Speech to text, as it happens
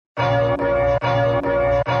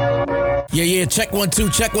Yeah, check 1 2,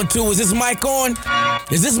 check 1 2. Is this mic on?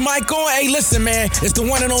 Is this mic on? Hey, listen, man. It's the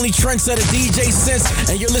one and only trendsetter DJ Sense,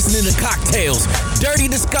 and you're listening to Cocktails. Dirty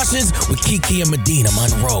discussions with Kiki and Medina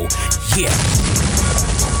Monroe. Yeah.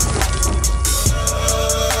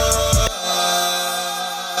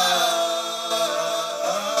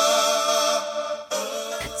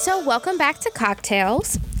 So welcome back to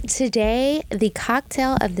Cocktails. Today, the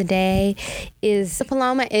cocktail of the day is, the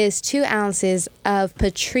Paloma is 2 ounces of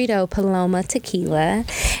Petrito Paloma tequila.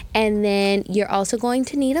 And then you're also going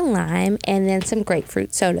to need a lime and then some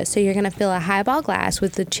grapefruit soda. So you're going to fill a highball glass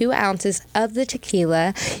with the 2 ounces of the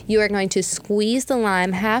tequila. You are going to squeeze the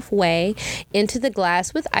lime halfway into the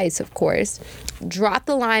glass with ice, of course. Drop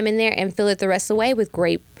the lime in there and fill it the rest of the way with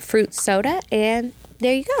grapefruit soda. And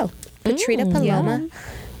there you go. Petrito Paloma.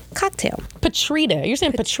 Cocktail. Petrita. You're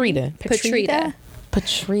saying Petrita. Petrita.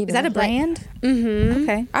 Is that a brand? Mm-hmm.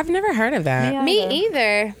 Okay. I've never heard of that. Me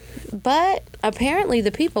either. But apparently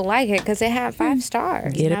the people like it because it had 5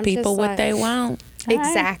 stars. Get the people what they want.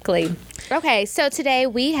 Exactly. Okay, so today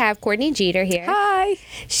we have Courtney Geter here. Hi.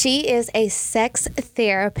 She is a sex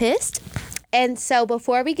therapist. And so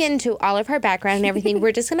before we get into all of her background and everything,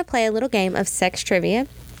 we're just going to play a little game of sex trivia.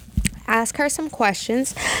 Ask her some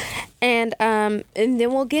questions, and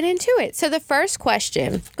then we'll get into it. So the first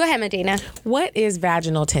question, go ahead, Medina. What is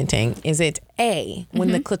vaginal tinting? Is it A,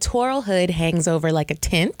 when the clitoral hood hangs over like a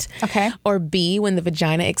tent? Okay. Or B, when the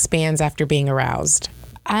vagina expands after being aroused?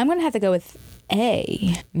 I'm going to have to go with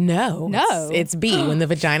A. No. It's B, when the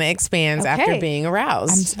vagina expands after being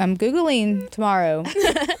aroused. I'm Googling tomorrow.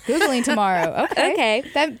 Okay.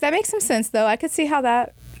 That makes some sense, though. I could see how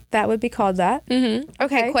that would be called that. Mm-hmm.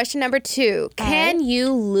 Okay, question number 2. Can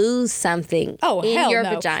you lose something in your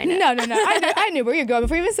vagina? No. I knew where you were going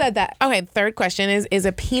before you even said that. Okay, third question is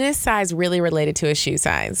a penis size really related to a shoe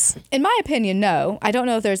size? In my opinion, no. I don't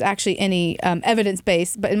know if there's actually any evidence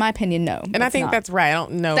base, but in my opinion, no. And I think that's right. I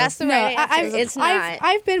don't know. That's the right answer. It's not.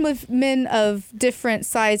 I've been with men of different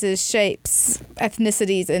sizes, shapes,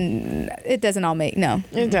 ethnicities, and it doesn't all make, no.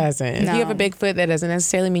 It doesn't. If you have a big foot, that doesn't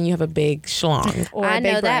necessarily mean you have a big schlong. Or I a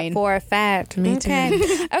big know brain. that for a fact. Me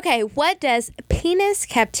too. Okay, what does penis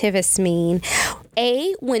captivus mean?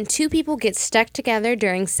 A, when 2 people get stuck together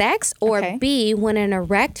during sex, or B, when an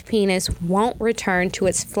erect penis won't return to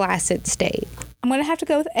its flaccid state? I'm going to have to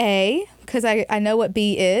go with A, because I know what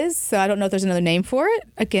B is, so I don't know if there's another name for it.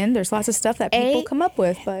 Again, there's lots of stuff that people come up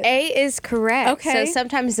with. But A is correct. Okay. So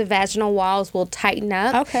sometimes the vaginal walls will tighten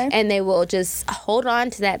up, and they will just hold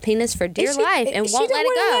on to that penis for dear life and won't let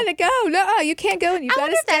it go. Let it go. No, you can't go. You got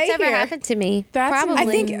to stay here. I wonder if that's ever happened to me. Probably I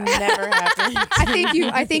think never happened.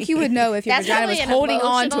 I think you would know if your vagina was holding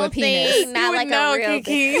on to a penis. Not like a real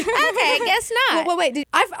thing. Okay, guess not. Well, wait.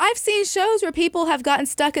 I've seen shows where people have gotten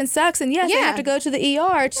stuck in sex, and they have to go to the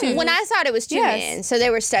ER to. When I saw it was 2 men, so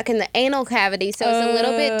they were stuck in the anal cavity, so it's a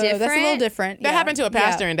little bit different. That's a little different. That happened to a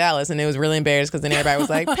pastor in Dallas, and it was really embarrassed because then everybody was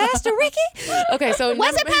like, Pastor Ricky? Okay, so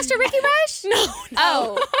was it Pastor Ricky Rush?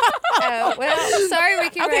 No. Oh, well, sorry,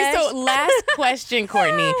 Ricky Rush. Okay, so last question,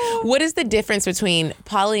 Courtney. What is the difference between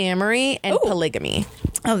polyamory and polygamy?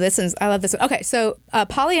 Oh, I love this one. Okay, so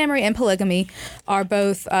polyamory and polygamy are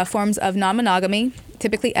both forms of non-monogamy,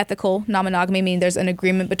 typically ethical. Non-monogamy means there's an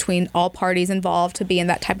agreement between all parties involved to be in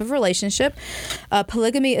that type of relationship.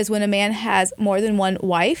 Polygamy is when a man has more than one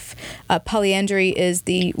wife. Polyandry is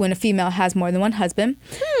when a female has more than one husband.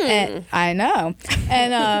 And I know.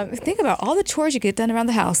 And think about all the chores you get done around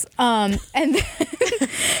the house. And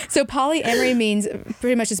so polyamory means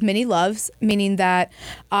pretty much as many loves, meaning that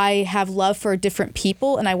I have love for different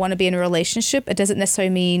people and I want to be in a relationship. It doesn't necessarily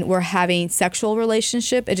mean we're having sexual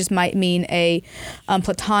relationship. It just might mean a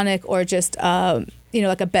platonic or just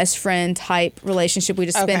like a best friend type relationship. We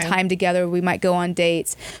just spend time together. We might go on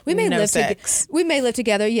dates. We may live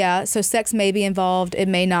together. Yeah. So sex may be involved. It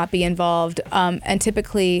may not be involved. And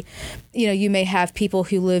typically, you may have people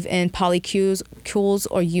who live in polycules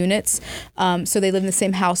or units. So they live in the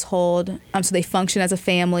same household. So they function as a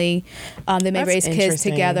family. They may raise kids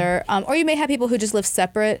together. Or you may have people who just live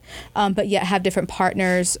separate, but yet have different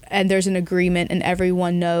partners. And there's an agreement and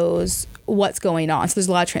everyone knows what's going on. So there's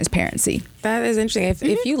a lot of transparency. That is interesting.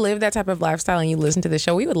 If you live that type of lifestyle and you listen to the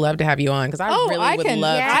show, we would love to have you on because I would love to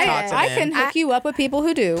talk to them. I can hook you up with people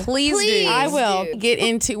who do. Please do. I will. Get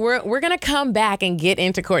into, we're going to come back and get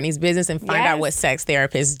into Courtney's business and find out what sex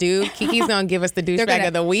therapists do. Kiki's going to give us the douchebag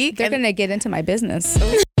of the week. They're going to get into my business.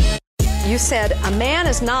 You said a man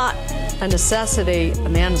is not a necessity, a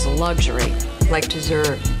man is a luxury. Like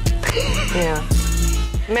dessert. Yeah.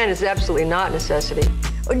 A man is absolutely not a necessity.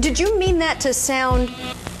 Did you mean that to sound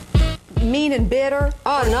mean and bitter?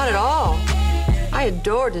 Oh, not at all. I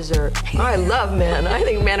adore dessert. I love men. I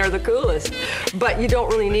think men are the coolest. But you don't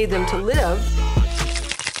really need them to live.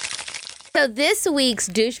 So this week's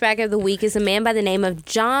douchebag of the week is a man by the name of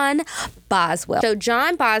John Boswell. So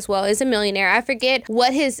John Boswell is a millionaire. I forget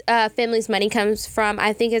what his family's money comes from.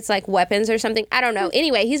 I think it's like weapons or something. I don't know.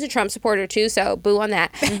 Anyway, he's a Trump supporter too, so boo on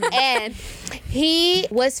that. And he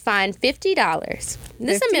was fined $50.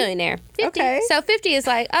 This is a millionaire. 50. Okay. So 50 is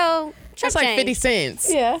like, oh, That's like 50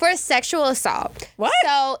 cents. Yeah. for a sexual assault. What?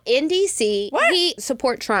 So in D.C., he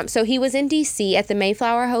support Trump. So he was in D.C. at the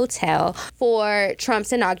Mayflower Hotel for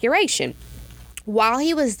Trump's inauguration. While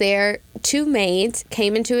he was there, 2 maids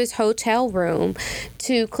came into his hotel room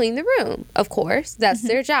to clean the room. Of course, that's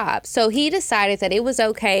their job. So he decided that it was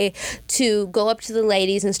okay to go up to the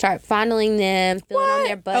ladies and start fondling them, feeling on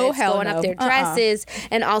their butts, going up their dresses,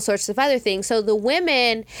 and all sorts of other things. So the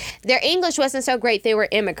women, their English wasn't so great. They were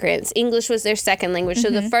immigrants. English was their second language. So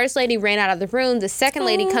the first lady ran out of the room. The second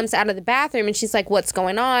lady comes out of the bathroom and she's like, what's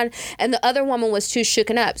going on? And the other woman was too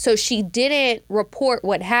shooken up. So she didn't report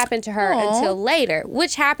what happened to her until later,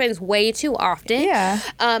 which happens way too often. Yeah.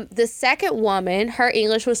 The second woman, her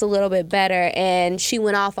English was a little bit better, and she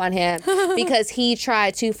went off on him because he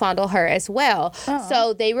tried to fondle her as well.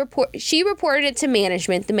 So she reported it to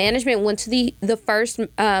management. The management went to the first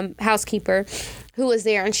housekeeper who was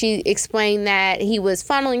there, and she explained that he was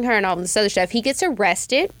fondling her and all this other stuff. He gets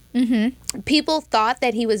arrested. People thought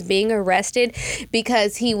that he was being arrested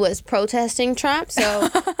because he was protesting Trump. So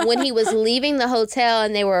when he was leaving the hotel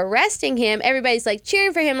and they were arresting him, everybody's like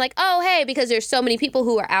cheering for him, like, oh, hey, because there's so many people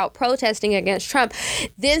who are out protesting against Trump.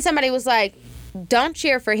 Then somebody was like, don't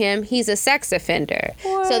cheer for him. He's a sex offender.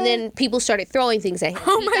 What? So then people started throwing things at him.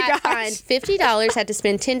 Oh he my got gosh. fined $50, had to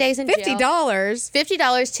spend 10 days in jail. $50?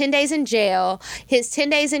 $50, 10 days in jail. His 10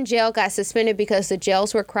 days in jail got suspended because the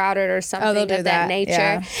jails were crowded or something of that nature.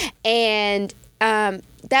 Yeah. And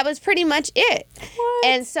that was pretty much it. What?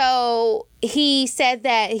 And so he said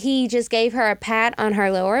that he just gave her a pat on her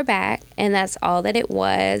lower back, and that's all that it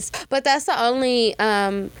was. But that's the only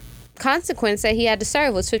consequence that he had to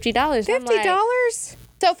serve was $50. $50?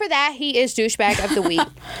 So for that, he is douchebag of the week.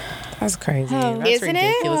 That's crazy. That's Isn't it?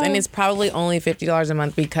 ridiculous. And it's probably only $50 a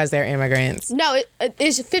month because they're immigrants. No,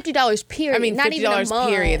 it's $50 period. I mean, not even a $50 month,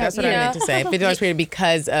 period. That's what I meant to say. $50 period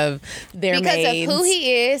because of their because maids. of who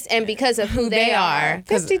he is and because of who they are.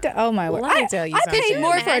 $50? Oh my word! Let me tell you I paid something.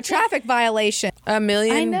 more for a traffic violation. A I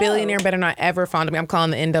million know. billionaire better not ever fondle me. I'm calling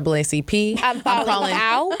the NAACP. I'm calling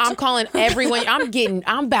out. I'm calling everyone.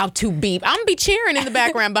 I'm about to beep. I'm gonna be cheering in the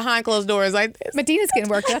background behind closed doors like this. Medina's getting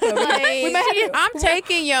worked up over here. We might have to, I'm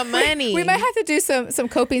taking your money. we might have to do some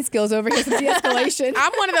coping skills over here, some de-escalation.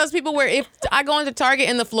 I'm one of those people where if I go into Target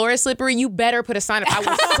and the floor is slippery, you better put a sign up. I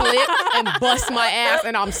will slip and bust my ass,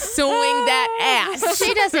 and I'm suing that ass.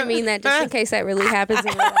 She doesn't mean that, just in case that really happens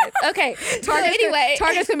in real life. Okay.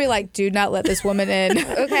 Target's gonna be like, do not let this woman in.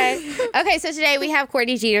 Okay, so today we have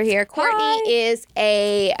Courtney Geter here. Courtney is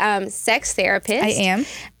a sex therapist. I am.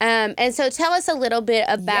 And so tell us a little bit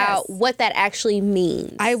about what that actually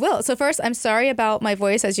means. I will. So first, I'm sorry about my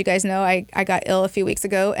voice. As you guys know, I got ill a few weeks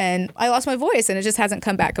ago, and I lost my voice, and it just hasn't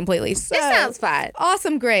come back completely. So, It sounds fine.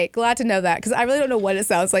 Awesome, great. Glad to know that, because I really don't know what it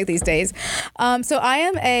sounds like these days. So I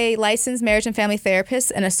am a licensed marriage and family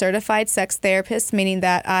therapist and a certified sex therapist, meaning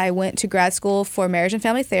that I went to grad school for marriage and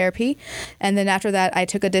family therapy, and then after that, I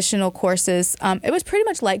took additional courses. It was pretty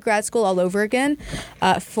much like grad school all over again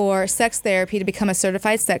for sex therapy to become a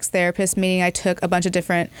certified sex therapist, meaning I took a bunch of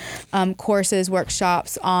different courses,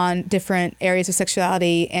 workshops on different areas of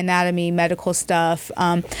sexuality, anatomy, medical stuff,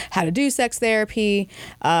 how to do sex therapy.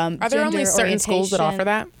 Are there only certain schools that offer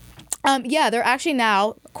that? Yeah, they're actually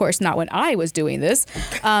now, of course, not when I was doing this.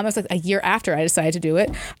 It was like a year after I decided to do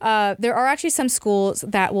it. There are actually some schools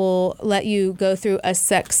that will let you go through a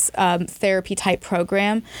sex therapy type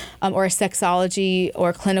program or a sexology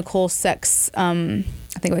or clinical sex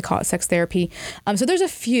I think they call it sex therapy. So there's a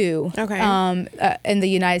few in the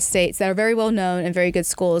United States that are very well known and very good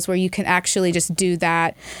schools where you can actually just do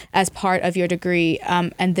that as part of your degree.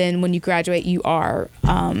 And then when you graduate, you are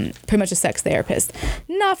pretty much a sex therapist.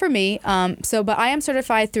 Not for me. But I am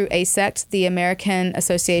certified through ASECT, the American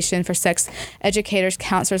Association for Sex Educators,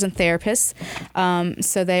 Counselors, and Therapists.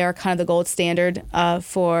 So they are kind of the gold standard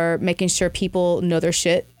for making sure people know their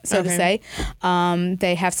shit, so to say.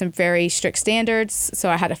 They have some very strict standards, so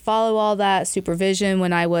I had to follow all that supervision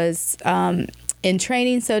when I was in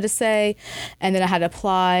training, so to say, and then I had to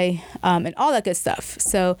apply and all that good stuff.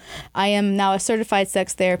 So I am now a certified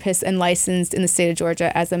sex therapist and licensed in the state of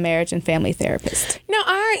Georgia as a marriage and family therapist. Now,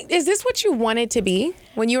 is this what you wanted to be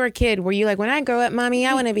when you were a kid? Were you like, when I grow up, mommy,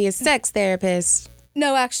 I want to be a sex therapist?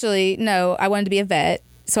 No, actually, no. I wanted to be a vet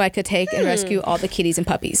so I could take and rescue all the kitties and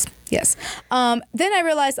puppies. Yes. Then I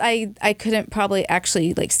realized I couldn't probably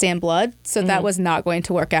actually like stand blood, so that was not going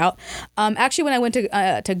to work out. Actually, when I went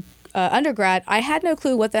to undergrad, I had no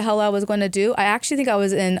clue what the hell I was going to do. I actually think I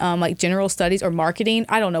was in like general studies or marketing.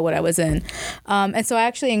 I don't know what I was in. And so I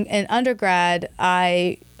actually in undergrad,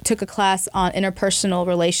 I took a class on interpersonal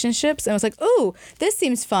relationships and was like, ooh, this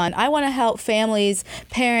seems fun. I want to help families,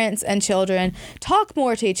 parents, and children talk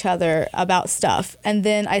more to each other about stuff. And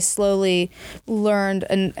then I slowly learned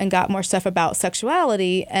and got more stuff about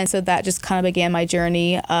sexuality. And so that just kind of began my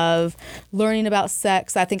journey of learning about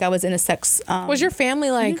sex. I think I was in a sex... was your family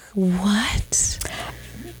like, what?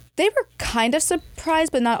 They were kind of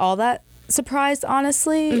surprised, but not all that surprised,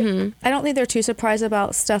 honestly. I don't think they're too surprised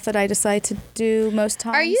about stuff that I decide to do most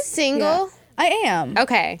times. Are you single? Yeah. I am.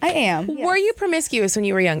 Okay. I am. Were you promiscuous when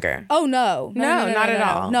you were younger? Oh, no. No, not at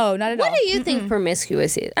all. No, not at all. What do you think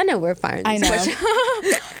promiscuous is? I know we're fine. I know.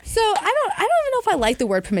 So I don't even know if I like the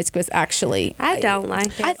word promiscuous, actually. I don't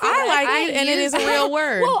like it. I like it, and it is a real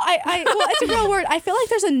word. Well, it's a real word. I feel like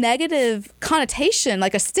there's a negative connotation,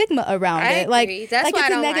 like a stigma around I it. agree. Like That's like why it's I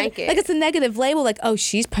don't negative, like it. Like it's a negative label. Like, oh,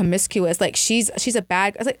 she's promiscuous. Like she's a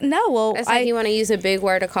bad. I was like, no. Well, It's like you want to use a big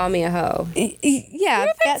word to call me a hoe. Yeah,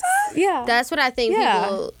 That's what I think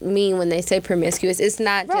people mean when they say promiscuous. It's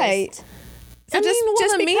not right. just... So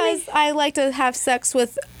just because I like to have sex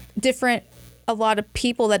with a lot of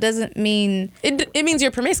people, that doesn't mean it means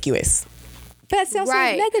you're promiscuous. that sounds so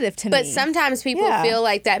negative to me. But sometimes people feel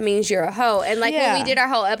like that means you're a hoe. And like when we did our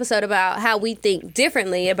whole episode about how we think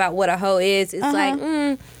differently about what a hoe is, it's like,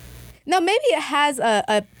 Now, maybe it has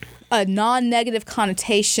a non-negative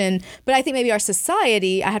connotation, but I think maybe our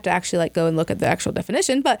society, I have to actually like go and look at the actual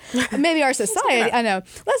definition, but maybe our society, I know,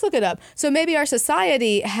 let's look it up. So maybe our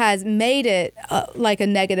society has made it like a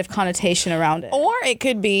negative connotation around it. Or it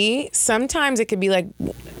could be, sometimes it could be like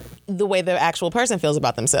the way the actual person feels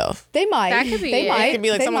about themselves. They might. That could be they it. might. It could be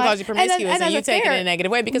like They someone might. calls you promiscuous and you take it in a negative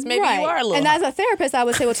way because maybe you are a little. And as a therapist, I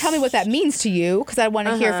would say, well, tell me what that means to you, because I want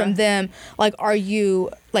to hear from them. Like, are you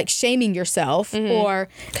like shaming yourself, or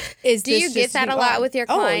is Do you get that a lot with your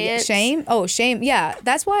clients? Shame. Oh, shame. Yeah,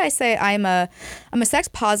 that's why I say I'm a sex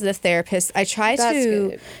positive therapist. I try That's to.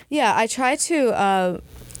 good. Yeah, I try to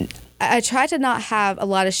not have a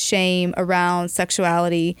lot of shame around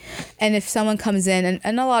sexuality. And if someone comes in,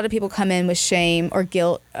 and a lot of people come in with shame or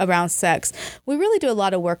guilt around sex, we really do a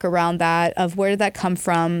lot of work around that, of where did that come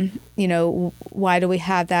from? You know, why do we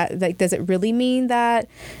have that? Like, does it really mean that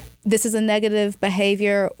this is a negative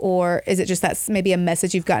behavior, or is it just that's maybe a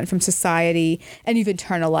message you've gotten from society and you've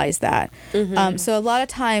internalized that? So a lot of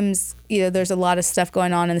times, you know, there's a lot of stuff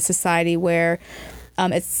going on in the society where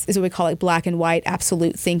it's what we call like black and white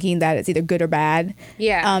absolute thinking, that it's either good or bad.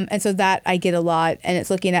 Yeah. And so that I get a lot, and it's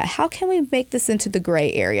looking at how can we make this into the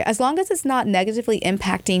gray area? As long as it's not negatively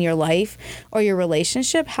impacting your life or your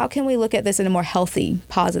relationship, how can we look at this in a more healthy,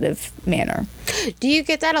 positive manner? Do you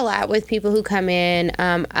get that a lot with people who come in?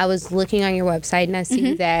 I was looking on your website and I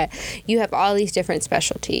see that you have all these different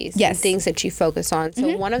specialties and things that you focus on.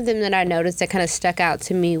 So one of them that I noticed that kind of stuck out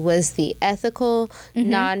to me was the ethical,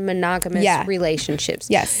 non-monogamous relationships.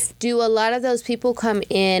 Yes. Do a lot of those people come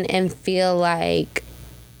in and feel like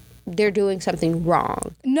they're doing something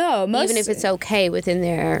wrong? No. Even if it's okay within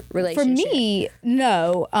their relationship? For me,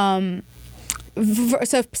 no.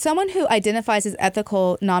 So if someone who identifies as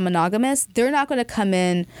ethical non-monogamous, they're not going to come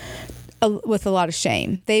in with a lot of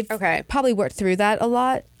shame. They've probably worked through that a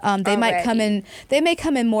lot. They might come in. They may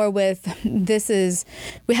come in more with,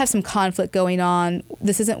 we have some conflict going on.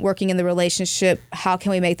 This isn't working in the relationship. How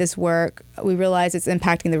can we make this work? We realize it's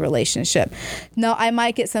impacting the relationship. Now, I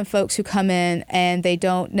might get some folks who come in and they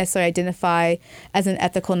don't necessarily identify as an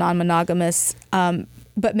ethical non-monogamous,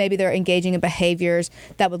 but maybe they're engaging in behaviors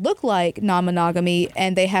that would look like non-monogamy,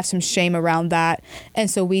 and they have some shame around that.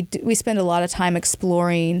 And so we spend a lot of time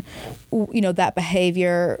exploring, you know, that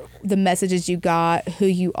behavior, the messages you got, who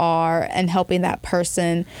you are, and helping that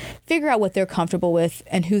person figure out what they're comfortable with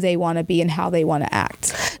and who they want to be and how they want to act.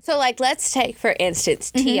 So, like, let's take, for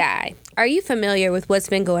instance, T.I. Are you familiar with what's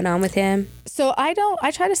been going on with him? So I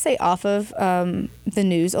try to stay off of the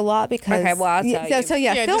news a lot because... Okay, well, I'll tell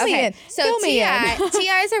you. So fill me in. So fill me in.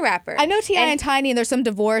 T.I. is a rapper. I know T.I. and Tiny, and there's some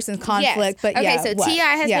divorce and conflict, but okay, yeah. so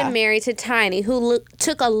T.I. has been married to Tiny, who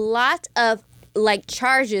took a lot of like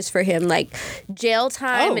charges for him, like jail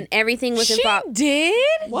time and everything was involved. She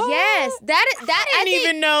did? What? Yes, I didn't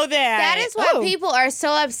even know that. That is why people are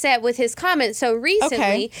so upset with his comments. So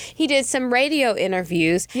recently, he did some radio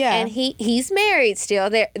interviews, and he's married still.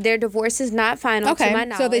 Their divorce is not final, to my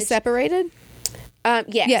knowledge. So they separated?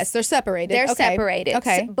 Yes. Yes, they're separated. They're Okay. separated.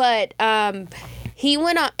 Okay. But he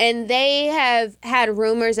went on, and they have had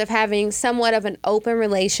rumors of having somewhat of an open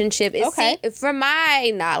relationship. From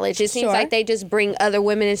my knowledge, it seems Sure. like they just bring other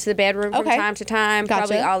women into the bedroom from Okay. time to time, Gotcha.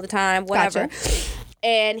 probably all the time, whatever. Gotcha.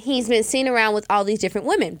 And he's been seen around with all these different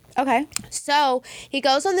women. Okay. So he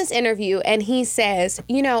goes on this interview and he says,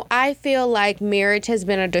 I feel like marriage has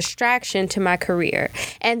been a distraction to my career.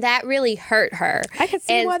 And that really hurt her. I could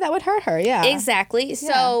see why that would hurt her. Yeah. Exactly.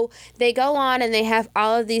 So they go on and they have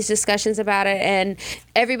all of these discussions about it. And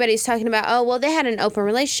everybody's talking about, oh, well, they had an open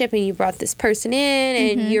relationship and you brought this person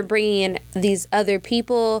in and you're bringing in these other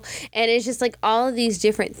people. And it's just like all of these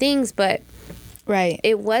different things. But Right.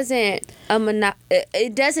 it wasn't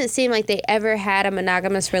it doesn't seem like they ever had a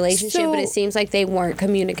monogamous relationship, but it seems like they weren't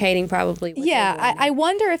communicating probably with I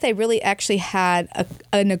wonder if they really actually had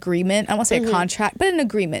an agreement. I won't say a contract, but an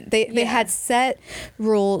agreement. They had set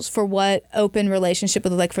rules for what open relationship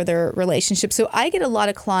would look like for their relationship. So I get a lot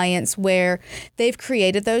of clients where they've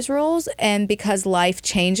created those rules, and because life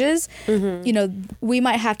changes, we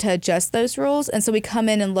might have to adjust those rules. And so we come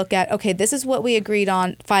in and look at, okay, this is what we agreed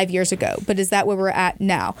on 5 years ago, but is that where we're at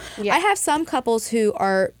now? I have some couples who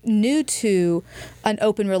are new to an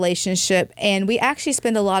open relationship, and we actually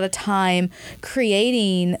spend a lot of time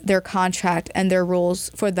creating their contract and their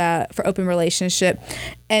rules for open relationship.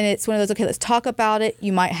 And it's one of those, okay, let's talk about it.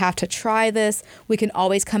 You might have to try this. We can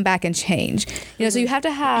always come back and change. So you have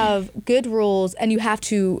to have good rules and you have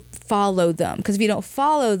to follow them, because if you don't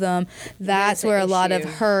follow them, that's where a lot of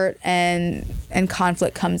hurt and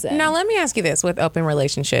conflict comes in. Now, let me ask you this with open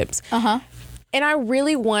relationships. And I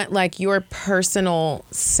really want like your personal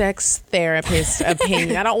sex therapist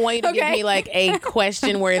opinion. I don't want you to give me like a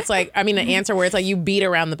question where it's like, an answer where it's like you beat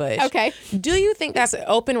around the bush. Okay. Do you think that's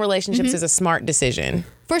open relationships is a smart decision?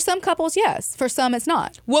 For some couples, yes. For some, it's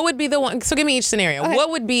not. What would be the one? So give me each scenario. Okay.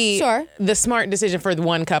 What would be the smart decision for the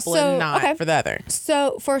one couple and not for the other?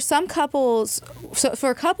 So for some couples, for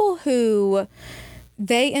a couple who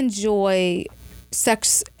they enjoy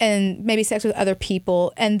sex and maybe sex with other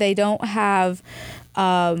people, and they don't have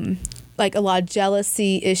like a lot of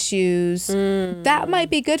jealousy issues, that might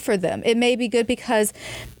be good for them. It may be good because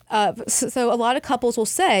so a lot of couples will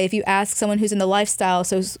say, if you ask someone who's in the lifestyle,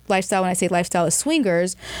 so lifestyle, when I say lifestyle, is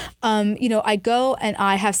swingers, I go and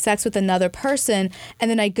I have sex with another person,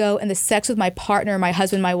 and then I go and the sex with my partner, my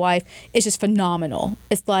husband, my wife, is just phenomenal.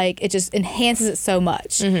 It's like, it just enhances it so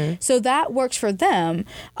much. So that works for them.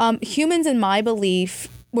 Humans, in my belief,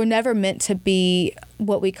 were never meant to be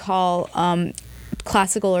what we call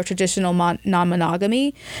classical or traditional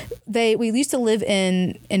non-monogamy. We used to live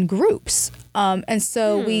in groups. And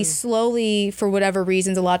so we slowly, for whatever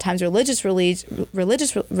reasons, a lot of times religious reasons.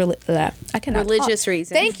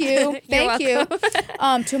 Thank you. Thank you.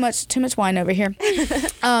 Too much wine over here.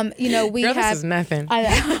 We Girl, have. this is nothing.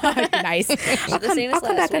 Nice. I'll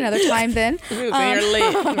come back another time then.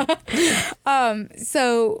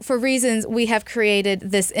 So for reasons, we have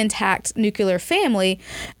created this intact nuclear family,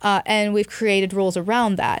 and we've created rules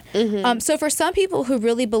around that. So for some people who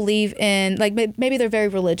really believe in, like, maybe they're very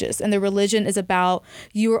religious, and their religion is about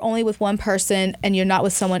you are only with one person and you're not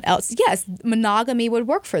with someone else. Yes, monogamy would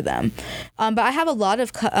work for them. But I have a lot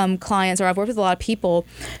of clients, or I've worked with a lot of people,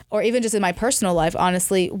 or even just in my personal life,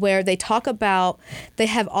 honestly, where they talk about they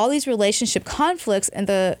have all these relationship conflicts, and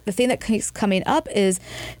the thing that keeps coming up is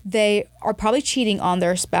they are probably cheating on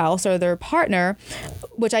their spouse or their partner,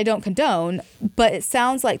 which I don't condone, but it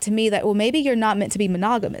sounds like to me that, well, maybe you're not meant to be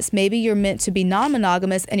monogamous. Maybe you're meant to be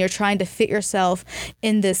non-monogamous, and you're trying to fit yourself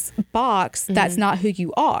in this box that's not who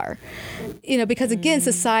you are. Because again,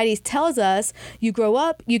 society tells us you grow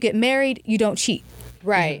up, you get married, you don't cheat.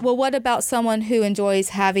 Right. Well, what about someone who enjoys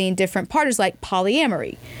having different partners, like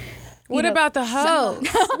polyamory? What about the hoe?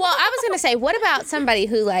 Well, I was gonna say, what about somebody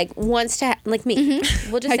who like wants to like me?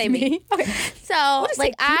 We'll just say me. Okay. So We'll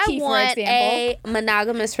like I Kiki, for want a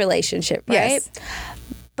monogamous relationship, right? Yes.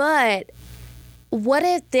 But what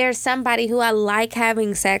if there's somebody who I like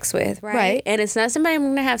having sex with, right? Right. And it's not somebody I'm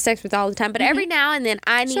going to have sex with all the time, but every now and then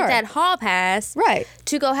I need Sure. that hall pass Right.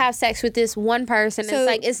 to go have sex with this one person. So- It's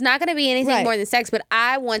like, it's not going to be anything Right. more than sex, but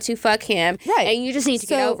I want to fuck him. Right. And you just need to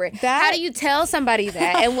So get over it. that- How do you tell somebody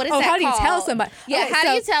that? And what is that how do you called? tell somebody? Yeah, Okay, how do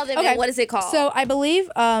so- you tell them okay. and what is it called? So I believe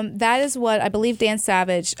that is what I believe Dan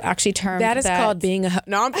Savage actually termed That is called being a hoe.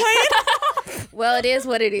 No, I'm playing. well, it is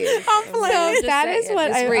what it is. I'm playing. So that is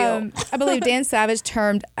what it's real. I believe Dan Savage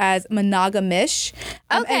termed as monogamish.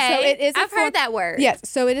 And so Okay. it is I've heard that word. Yes.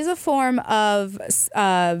 So it is a form of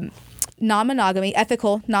non-monogamy,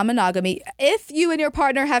 ethical non-monogamy, if you and your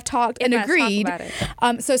partner have talked and agreed. Talk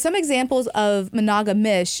about it. So some examples of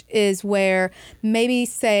monogamish is where maybe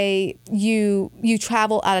say you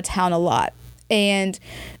travel out of town a lot and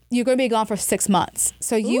you're going to be gone for 6 months.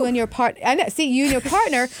 So you and your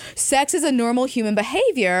partner, sex is a normal human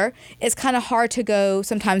behavior. It's kind of hard to go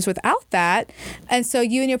sometimes without that. And so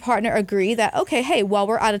you and your partner agree that, okay, hey, while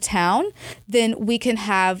we're out of town, then we can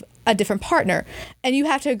have a different partner. And you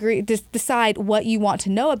have to agree, decide what you want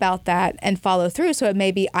to know about that and follow through. So it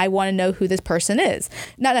may be, I want to know who this person is.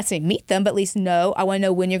 Not necessarily meet them, but at least know. I want to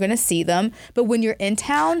know when you're going to see them. But when you're in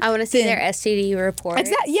town, I want to see their STD report.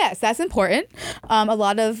 Exactly. Yes, that's important. A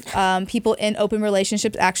lot of people in open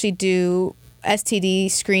relationships actually do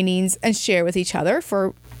STD screenings and share with each other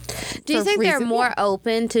for. Do you think they're more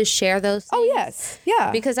open to share those things? Oh, yes.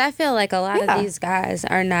 Yeah. Because I feel like a lot of these guys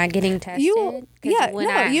are not getting tested. You will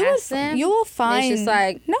find. It's just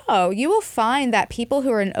like, you will find that people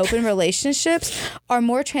who are in open relationships are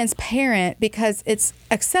more transparent because it's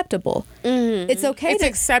acceptable. Mm-hmm. It's okay. It's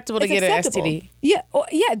acceptable to get an STD. Yeah,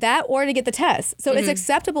 that or to get the test. So it's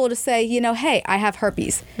acceptable to say, hey, I have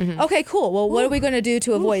herpes. Mm-hmm. Okay, cool. Well, what are we going to do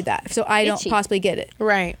to avoid that so I don't possibly get it?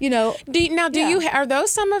 Right. Are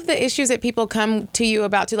those some of the issues that people come to you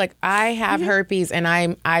about too? Like, I have herpes and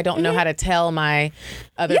I don't know how to tell my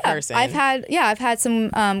other person. I've had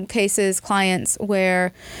some cases, clients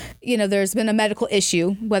where, there's been a medical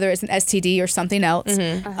issue, whether it's an STD or something else,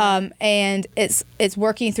 and it's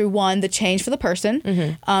working through the change for the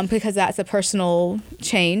person, because that's a personal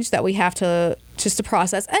change that we have to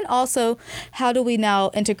process, and also how do we now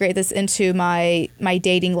integrate this into my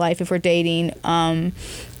dating life if we're dating,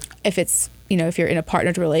 if it's if you're in a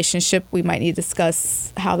partnered relationship, we might need to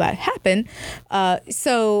discuss how that happened.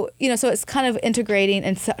 So it's kind of integrating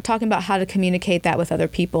and talking about how to communicate that with other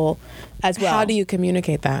people as well. How do you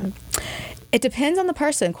communicate that? It depends on the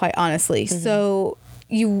person, quite honestly. Mm-hmm. So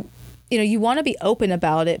you want to be open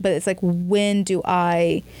about it, but it's like, when do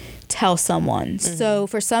I tell someone? Mm-hmm. So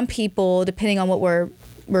for some people, depending on what we're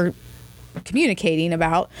communicating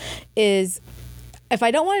about, is if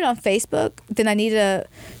I don't want it on Facebook, then I need to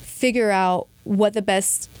figure out what the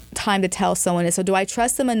best time to tell someone is. So do I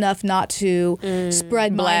trust them enough not to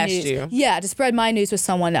spread my news? You. Yeah, to spread my news with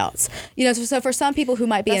someone else. So for some people who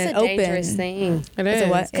might be in an open... That's a dangerous thing. It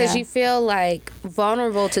is. Because you feel like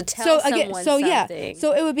vulnerable to tell someone something. Yeah.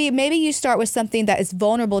 So it would be, maybe you start with something that is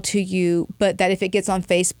vulnerable to you, but that if it gets on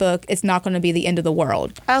Facebook, it's not going to be the end of the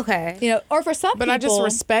world. Okay. Or for some people... But I just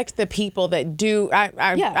respect the people that do...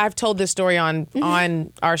 I've told this story on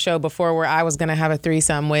our show before, where I was going to have a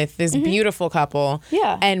threesome with this beautiful couple.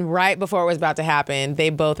 Yeah. And right before it was about to happen, they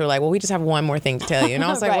both were like, well, we just have one more thing to tell you. And I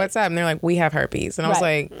was like, what's up? And they're like, we have herpes. And I was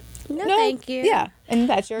like... No, thank you. Yeah, and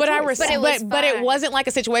that's your choice. But it wasn't like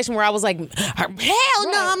a situation where I was like, hell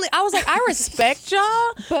no. I was like, I respect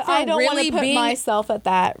y'all, but I don't want to put myself at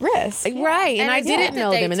that risk. Right, and I didn't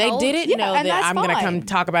know them, and they didn't know that I'm going to come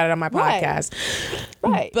talk about it on my podcast.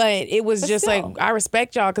 Right. But it was just like, I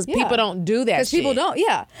respect y'all because people don't do that shit. People don't,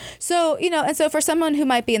 So, and so for someone who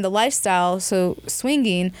might be in the lifestyle, so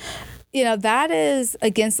swinging, that is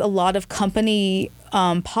against a lot of company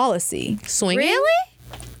policy. Swinging? Really?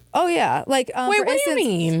 Oh yeah, like wait, what do you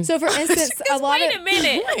mean? So for instance, a lot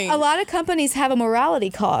of companies have a morality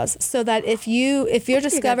clause, so that if you're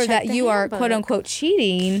discovered that you are quote unquote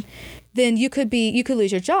cheating, then you could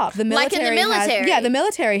lose your job. The military, like in the military, the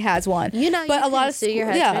military has one. But a lot of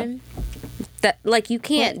your husband. That you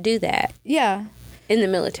can't do that. Yeah. In the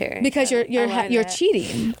military, because you're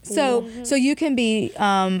cheating, so you can be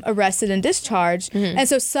arrested and discharged, and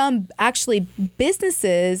so some actually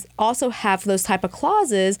businesses also have those type of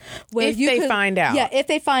clauses where if they find out. Yeah, if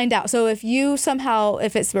they find out. So if you somehow,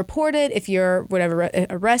 if it's reported, if you're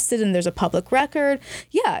arrested and there's a public record,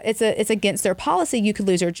 it's against their policy. You could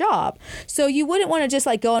lose your job. So you wouldn't want to just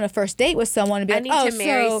like go on a first date with someone and be I need to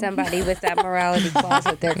marry somebody with that morality clause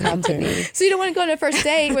at their company. So you don't want to go on a first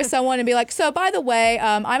date with someone and be like, so by the way,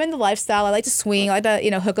 I'm in the lifestyle. I like to swing. I like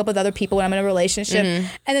to, hook up with other people when I'm in a relationship, and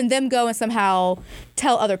then them go and somehow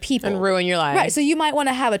tell other people and ruin your life. Right. So you might want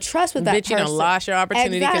to have a trust with that person. Bitch, you done lost your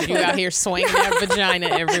opportunity because you out here swinging that vagina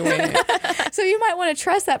everywhere. So you might want to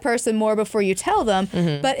trust that person more before you tell them.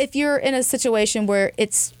 Mm-hmm. But if you're in a situation where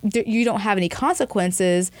you don't have any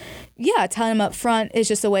consequences, telling them up front is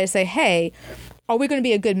just a way to say, hey, are we going to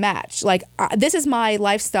be a good match? Like, this is my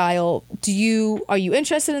lifestyle. Are you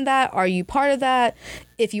interested in that? Are you part of that?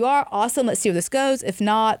 If you are, awesome. Let's see where this goes. If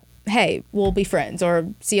not, hey, we'll be friends or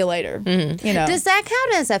see you later. You know. Does that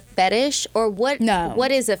count as a fetish or what? No.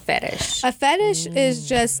 What is a fetish? A fetish is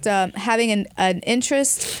just having an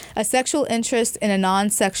interest, a sexual interest in a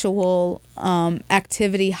non-sexual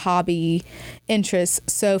activity, hobby, interest.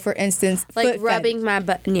 So, for instance, like foot rubbing my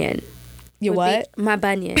bunion. Your what? My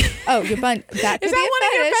bunion. Oh, your bunion. That could Is be that a one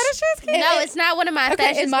of your fetish. fetishes? No, it's not one of my Okay,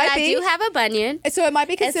 fetishes, it might but be. I do have a bunion. So it might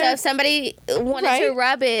be And considered. so if somebody wanted to Right.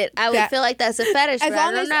 rub it, I would That- feel like that's a fetish. as but I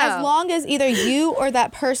long don't as know. as long as either you or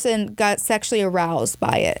that person got sexually aroused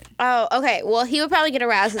by it. Oh, okay. Well, he would probably get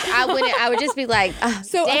aroused. I wouldn't. I would just be like, oh,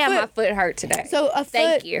 So a damn, my foot- foot hurt today. So a foot.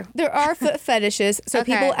 Thank you. There are foot fetishes. So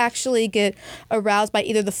Okay. people actually get aroused by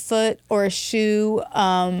either the foot or a shoe.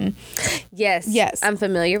 Yes. Yes. I'm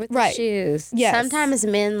familiar with Right. the shoes. Yes. Sometimes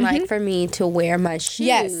men like for me to wear my shoes.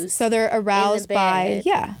 Yes. So they're aroused by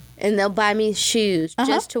bed. And they'll buy me shoes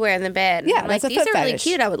just to wear in the bed. Yeah, I'm like, that's a these foot are really fetish.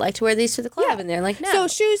 cute. I would like to wear these to the club. Yeah. And they're like, no. So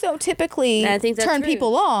shoes don't typically I think that's turn rude.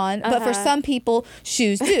 people on, but for some people,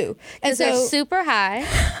 shoes do. And Because they're so, super high.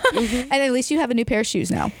 and at least you have a new pair of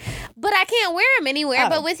shoes now. But I can't wear them anywhere Oh.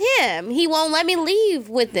 but with him. He won't let me leave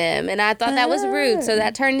with them. And I thought that was rude. So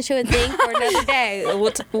that turned into a thing for another day.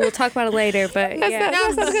 We'll talk about it later. But yeah.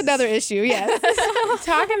 That's like another issue. Yes,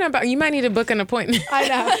 Talking about, you might need to book an appointment. I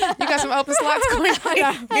know. You got some open slots going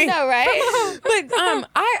on. I know, right? But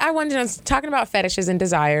I wanted to know, talking about fetishes and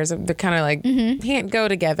desires, they're kind of like can't go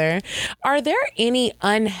together. Are there any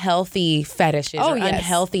unhealthy fetishes Oh, or yes.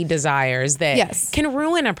 unhealthy desires that Yes. can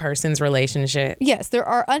ruin a person's relationship? Yes, there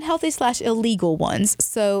are unhealthy / illegal ones.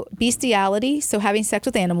 So bestiality, so having sex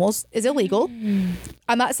with animals, is illegal.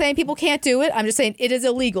 I'm not saying people can't do it. I'm just saying it is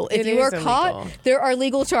illegal. If It you is are caught, illegal. there are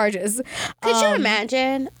legal charges. Could you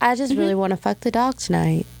imagine? I just really want to fuck the dog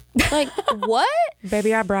tonight. Like, what?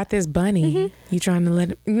 Baby, I brought this bunny. You trying to let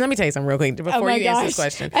me tell you something real quick before my you answer this gosh.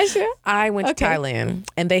 question. I sure? I went to Okay. Thailand,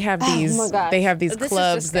 and they have these my gosh. they have these This is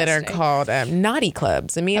clubs that are disgusting. called naughty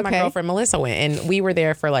clubs. And me and my Okay. girlfriend Melissa went, and we were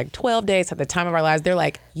there for like 12 days at the time of our lives. They're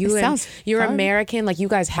like, It sounds you're fun. American, like you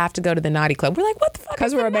guys have to go to the naughty club. We're like, what the fuck?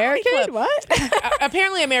 Because is we're the naughty American? club? What?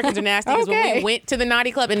 Apparently Americans are nasty because when Okay. we went to the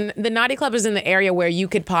naughty club, and the naughty club is in the area where you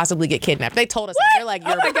could possibly get kidnapped. They told us that. They're like,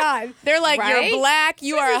 Oh my God. they're like, Right? you're black,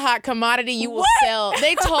 you are a hot commodity, you will sell.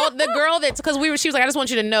 They told the girl that because she was like, I just want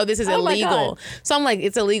you to know this is Oh my illegal. God. So I'm like,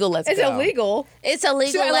 it's illegal. Let's It's go. illegal. It's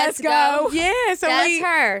illegal. So Let's go. Yeah, so That's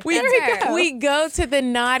her. We, That's her. we go to the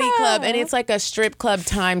naughty club, and it's like a strip club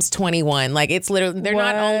times 21. Like it's literally they're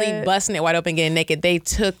not only What? busting it wide open, getting naked. They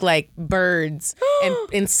took like birds and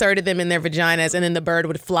inserted them in their vaginas, and then the bird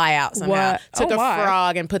would fly out somehow. What? Took Oh a my.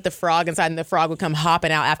 frog and put the frog inside, and the frog would come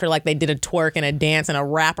hopping out after like they did a twerk and a dance and a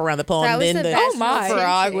wrap around the pole, That and was then the the best my.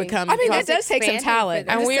 frog would come. I mean, across that does take some expanding talent.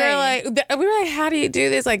 for and I'm we just were saying. like, how do you do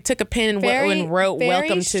this? Like, took a pen and wrote very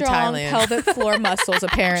 "Welcome to strong Thailand." pelvic floor muscles,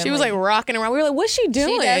 apparently. She was like rocking around. We were like, "What's she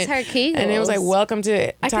doing?" does her Kegels. and it was like, "Welcome to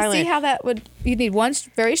I Thailand." can see how that would. You need one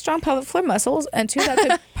very strong pelvic floor muscles, and two that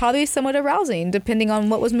could probably be somewhat arousing, depending on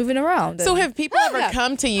what was moving around. So And have people ever Yeah.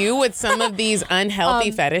 come to you with some of these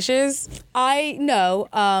unhealthy fetishes? I know.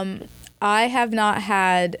 I have not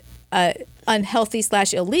had a unhealthy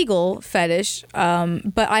 / illegal fetish,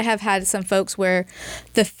 but I have had some folks where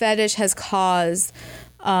the fetish has caused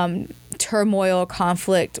turmoil or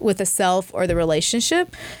conflict with the self or the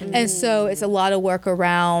relationship. And so it's a lot of work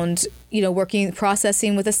around,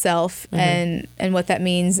 processing with the self and what that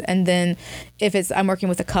means. And then if I'm working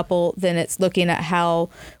with a couple, then it's looking at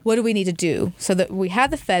what do we need to do so that we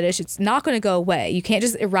have the fetish. It's not going to go away. You can't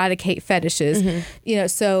just eradicate fetishes,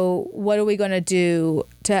 so what are we going to do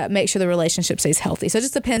to make sure the relationship stays healthy? So it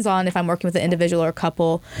just depends on if I'm working with an individual or a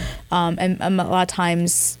couple. And a lot of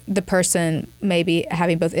times the person may be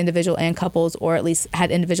having both individual and couples, or at least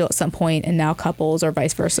had individual at some point and now couples, or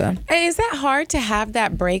vice versa. And is that hard to have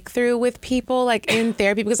that breakthrough with people, like in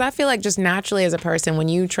therapy? Because I feel like just naturally as a person, when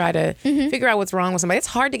you try to figure out what's wrong with somebody, it's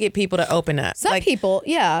hard to get people to open up. Some people,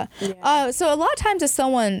 yeah. So a lot of times if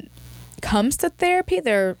someone comes to therapy,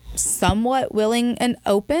 they're somewhat willing and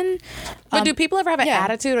open. But do people ever have an yeah.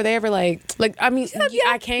 attitude? Or they ever like I mean,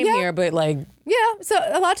 I came here, but like. Yeah, so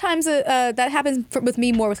a lot of times that happens with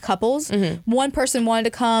me more with couples. One person wanted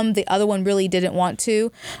to come, the other one really didn't want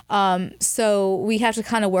to. So we have to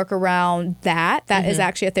kind of work around that. That is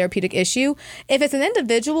actually a therapeutic issue. If it's an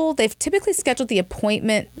individual, they've typically scheduled the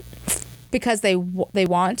appointment because they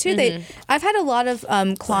want to. I've had a lot of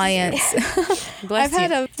clients. Bless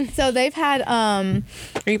you. So they've had. Are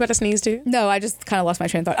you about to sneeze too? No, I just kind of lost my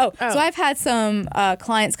train of thought. So I've had some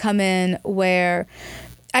clients come in where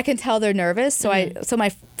I can tell they're nervous. So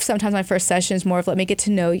my sometimes my first session is more of let me get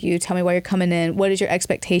to know you. Tell me why you're coming in. What is your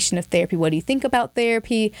expectation of therapy? What do you think about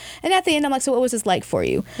therapy? And at the end, I'm like, so what was this like for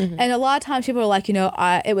you? And a lot of times people are like,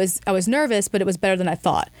 I was nervous, but it was better than I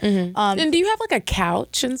thought. And do you have like a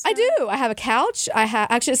couch and stuff? I do. I have a couch. I have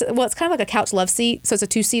actually, it's kind of like a couch love seat. So it's a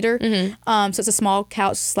 2-seater. So it's a small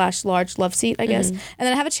couch / large love seat, I guess. And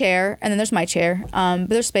then I have a chair, and then there's my chair. But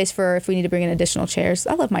there's space for if we need to bring in additional chairs.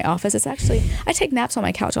 I love my office. It's actually, I take naps on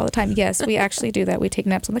my couch all the time. Yes, we actually do that. We take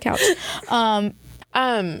naps on the couch.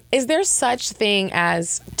 Is there such thing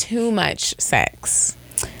as too much sex?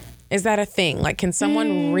 Is that a thing? Like, can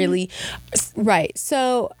someone really? Right.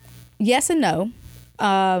 So, yes and no.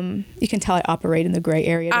 You can tell I operate in the gray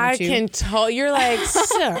area. Don't you? Can tell. You're like,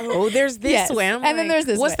 so there's this Yes. way. I'm And then like, there's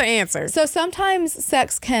this What's way. the answer? So sometimes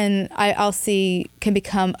sex can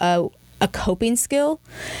become a coping skill.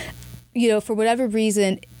 For whatever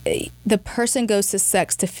reason, the person goes to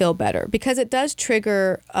sex to feel better because it does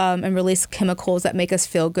trigger and release chemicals that make us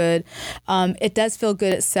feel good. It does feel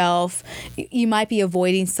good itself. You might be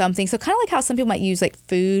avoiding something. So kind of like how some people might use like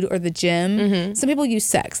food or the gym. Some people use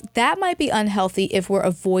sex. That might be unhealthy if we're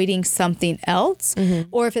avoiding something else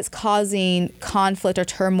or if it's causing conflict or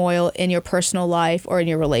turmoil in your personal life or in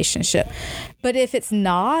your relationship. But if it's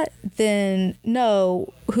not, then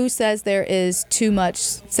no. Who says there is too much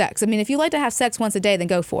sex? I mean, if you like to have sex once a day, then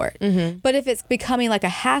go for it. But if it's becoming like a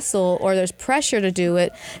hassle or there's pressure to do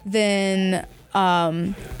it, then so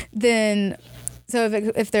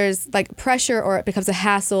if there's like pressure or it becomes a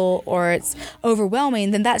hassle or it's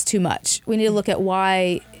overwhelming, then that's too much. We need to look at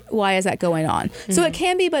why is that going on. So it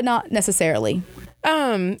can be, but not necessarily.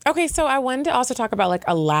 Okay, so I wanted to also talk about like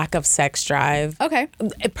a lack of sex drive. Okay.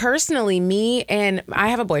 Personally, me and I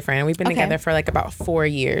have a boyfriend and we've been together for like about 4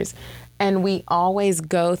 years. And we always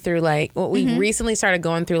go through like, we recently started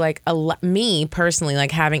going through like me personally,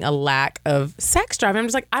 like having a lack of sex drive. I'm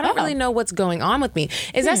just like, I don't really know what's going on with me.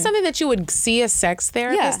 Is that something that you would see a sex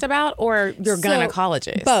therapist about or your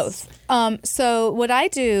gynecologist? Both. So what I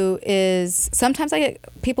do is sometimes I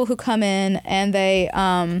get people who come in and they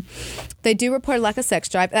do report a lack of sex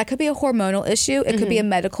drive. That could be a hormonal issue. It could be a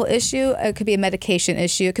medical issue. It could be a medication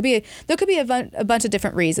issue. There could be a bunch of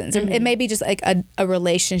different reasons. It may be just like a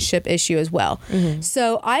relationship issue as well.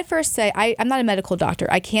 So I first say, I'm not a medical doctor.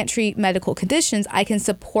 I can't treat medical conditions. I can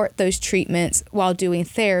support those treatments while doing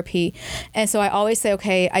therapy. And so I always say,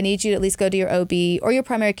 okay, I need you to at least go to your OB or your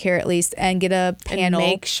primary care at least and get a panel. And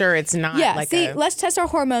make sure it's not let's test our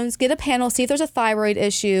hormones, get a panel, see if there's a thyroid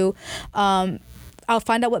issue. I'll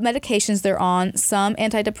find out what medications they're on. Some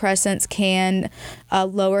antidepressants can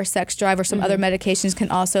lower sex drive, or some other medications can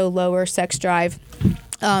also lower sex drive.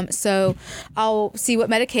 So I'll see what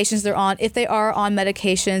medications they're on. If they are on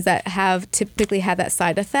medications that typically have that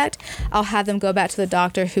side effect, I'll have them go back to the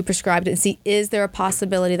doctor who prescribed it and see, is there a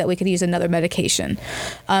possibility that we could use another medication?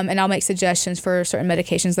 And I'll make suggestions for certain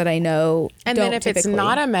medications that I know and don't then if typically. It's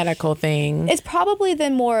not a medical thing, it's probably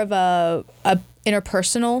then more of a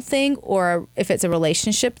interpersonal thing, or if it's a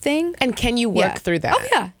relationship thing. And can you work through that?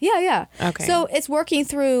 Oh yeah. Okay. So it's working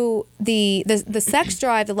through the sex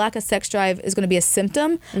drive. The lack of sex drive is going to be a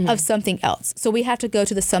symptom of something else. So we have to go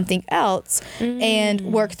to the something else and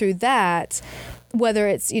work through that. Whether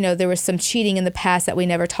it's, there was some cheating in the past that we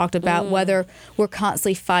never talked about, whether we're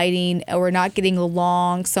constantly fighting or we're not getting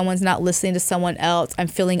along, someone's not listening to someone else, I'm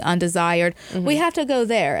feeling undesired. We have to go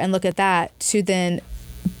there and look at that to then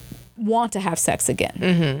want to have sex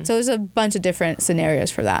again. So there's a bunch of different scenarios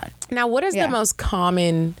for that. Now, what is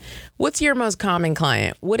what's your most common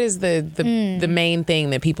client? What is the main thing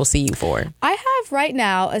that people see you for? I have right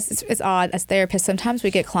now, it's odd, as therapists, sometimes we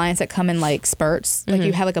get clients that come in like spurts. Like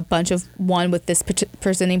you have like a bunch of one with this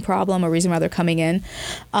presenting problem or reason why they're coming in.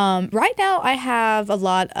 Right now, I have a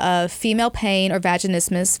lot of female pain or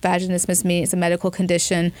vaginismus. Vaginismus means it's a medical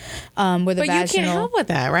condition where the vaginal... But you can't help with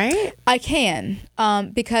that, right? I can,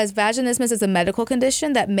 because vaginismus is a medical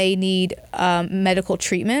condition that may need medical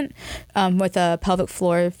treatment with a pelvic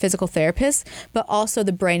floor physical therapist, but also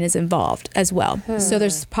the brain is involved as well. So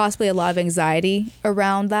there's possibly a lot of anxiety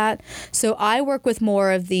around that. So I work with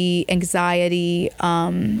more of the anxiety,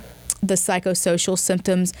 the psychosocial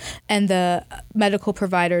symptoms, and the medical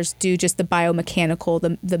providers do just the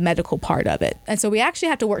biomechanical, the medical part of it. And so we actually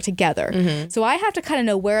have to work together. So I have to kind of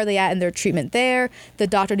know where are they at in their treatment there. The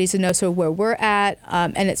doctor needs to know sort of where we're at,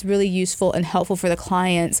 and it's really useful and helpful for the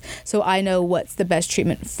clients so I know what's the best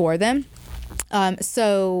treatment for them.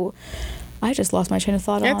 So I just lost my train of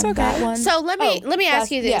thought It's on okay. that one. So let me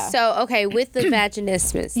ask you this. Yeah. So okay, with the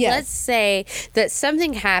vaginismus, Yes. let's say that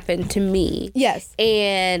something happened to me. Yes.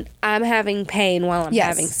 And I'm having pain while I'm Yes.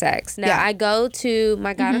 having sex. Now Yeah. I go to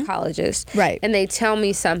my gynecologist. Right. And they tell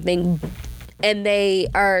me something. And they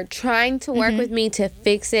are trying to work with me to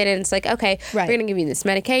fix it. And it's like, okay, Right. we're going to give you this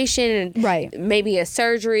medication and Right. maybe a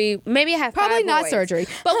surgery. Maybe I have Probably fibroids. not surgery.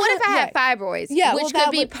 But what if I have Right. fibroids? Yeah, Which well, could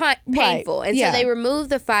that be would- painful. right. And Yeah. so they remove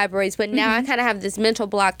the fibroids. But now I kind of have this mental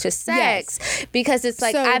block to sex because it's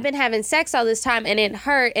like So- I've been having sex all this time and it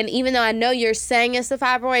hurt. And even though I know you're saying it's the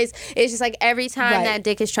fibroids, it's just like every time Right. that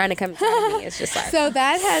dick is trying to come inside of me, it's just like. So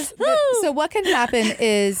that has. So what can happen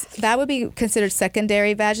is that would be considered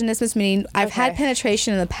secondary vaginismus, meaning I've had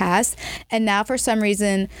penetration in the past, and now for some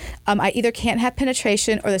reason I either can't have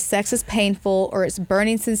penetration, or the sex is painful, or it's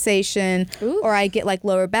burning sensation, or I get like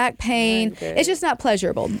lower back pain. It's just not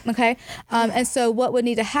pleasurable. Okay, and so what would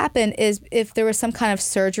need to happen is if there was some kind of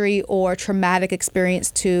surgery or traumatic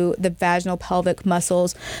experience to the vaginal pelvic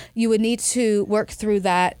muscles, you would need to work through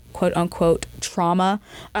that quote unquote trauma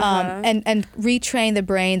and retrain the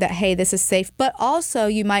brain that, hey, this is safe. But also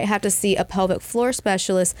you might have to see a pelvic floor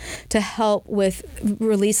specialist to help with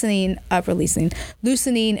loosening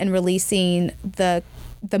and releasing the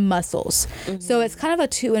muscles. So it's kind of a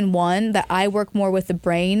 2-in-1 that I work more with the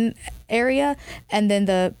brain area, and then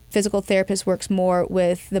the physical therapist works more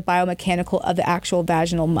with the biomechanical of the actual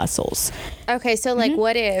vaginal muscles. Okay, so like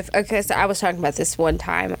what if, okay, so I was talking about this one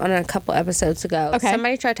time on a couple episodes ago. Okay.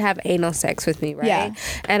 Somebody tried to have anal sex with me, right? Yeah.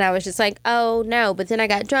 And I was just like, oh no, but then I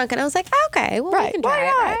got drunk and I was like, okay, well Right, we can why try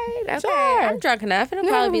not? it, right? Okay, Sure. I'm drunk enough. It'll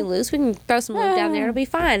probably be loose. We can throw some lube down there. It'll be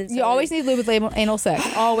fine. You always need lube with anal sex.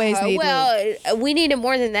 Always need lube. Well, we needed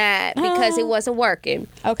more than that because it wasn't working.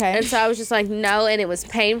 Okay. And so I was just like, no, and it was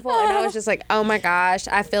painful. And I was just like, oh my gosh,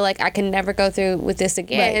 I feel like I can never go through with this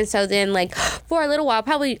again. Right. And so then, like, for a little while,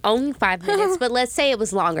 probably only 5 minutes, but let's say it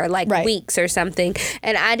was longer, like Right. weeks or something.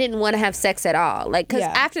 And I didn't want to have sex at all. Like, because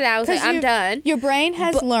Yeah. after that, I was like, I'm done. Your brain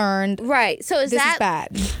has learned Right. So this is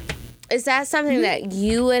bad. is that something that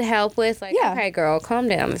you would help with? Like, Yeah. okay, girl, calm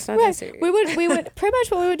down. It's not that Right. serious. We would pretty much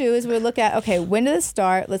what we would do is we would look at, okay, when did this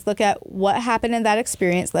start? Let's look at what happened in that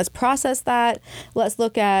experience. Let's process that. Let's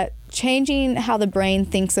look at changing how the brain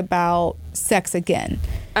thinks about sex again.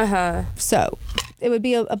 So it would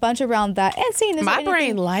be a bunch around that, and seeing is My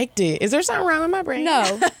brain liked it. Is there something wrong with my brain?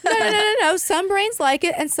 No. Some brains like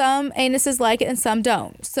it, and some anuses like it, and some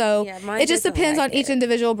don't. So Yeah, mine it just doesn't depends like on each it.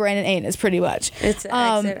 individual brain and anus, pretty much. It's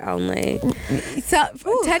an exit only. So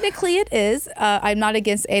technically, it is. I'm not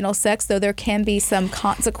against anal sex, though there can be some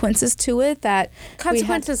consequences to it. That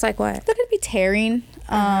Consequences like what? there could be tearing.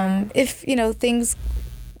 If things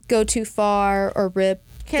go too far or rip.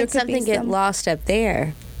 Can something get lost up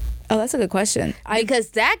there? Oh, that's a good question.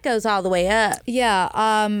 Because that goes all the way up. Yeah.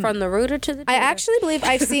 From the rooter to the I tutor. actually believe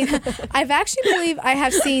I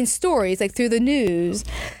have seen stories like through the news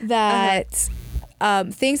that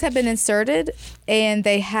things have been inserted and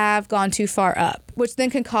they have gone too far up, which then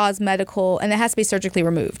can cause medical, and it has to be surgically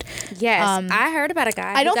removed. Yes, I heard about a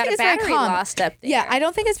guy I don't who think got a it's very battery common. lost up there. Yeah, I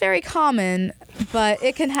don't think it's very common, but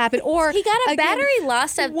it can happen. Or He got a again, battery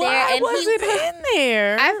lost up there, Why and was it in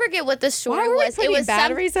there? I forget what the story Why were we was. putting It was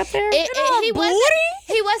batteries up there?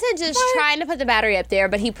 He wasn't just trying to put the battery up there,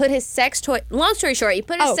 but he put his sex toy. Long story short, he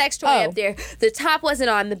put his sex toy up there. The top wasn't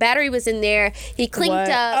on. The battery was in there. He clinked What?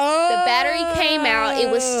 up. The battery came out. It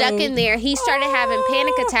was stuck in there. He started having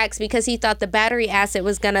panic attacks because he thought the battery acid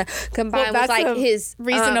was gonna combine with Well, that's like a his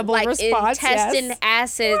reasonable like response, intestine yes.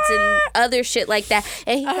 acids and other shit like that,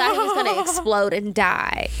 and he thought he was gonna explode and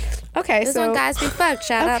die. Okay, This so one, guys be fucked.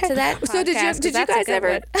 Shout out to that. So did podcast, 'cause you that's a guys good ever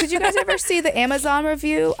one. did you guys ever see the Amazon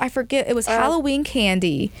review? I forget. It was Halloween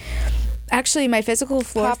candy. Actually, my physical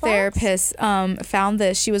floor Pop-Ups? therapist found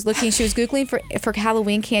this. She was Googling for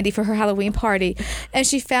Halloween candy for her Halloween party, and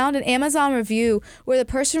she found an Amazon review where the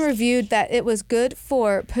person reviewed that it was good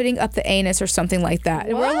for putting up the anus or something like that.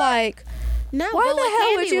 And we're like, No, why but the what hell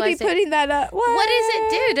candy would you be was it? putting that up? What does it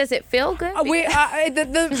do? Does it feel good?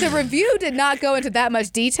 The review did not go into that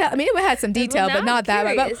much detail. I mean, it had some detail, now but not I'm that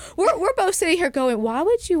much. But curious. we're both sitting here going, why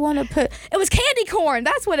would you want to put? It was candy corn.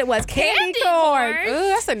 That's what it was. Candy corn. corn? Ooh,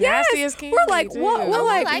 that's the nastiest candy. We're like, too. what? We're I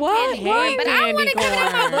like, like what? candy What? corn, but I don't want to Candy get it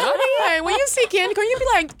in my corn. booty. Hey, when you see candy corn, you be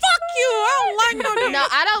like, fuck you. I don't like no. No,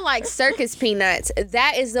 I don't like circus peanuts.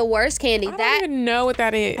 That is the worst candy. I don't even know what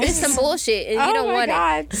that is. It's some bullshit, and you don't want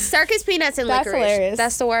it. Circus peanuts and That's licorice. hilarious.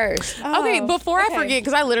 That's the worst. Okay, before I forget,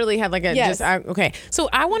 because I literally had like a okay. So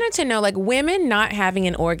I wanted to know, like, women not having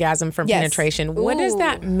an orgasm from penetration. What does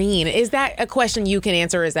that mean? Is that a question you can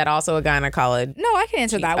answer? Or is that also a gynecology? No, I can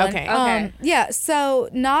answer that one. Okay. Yeah, so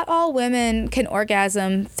not all women can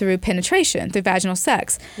orgasm through penetration, through vaginal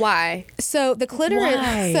sex. Why? So the clitoris.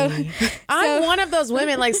 Why? I'm one of those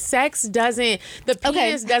women. Like, sex doesn't. The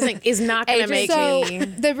penis is not going to make me.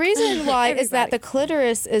 The reason why is that the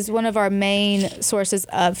clitoris is one of our main sources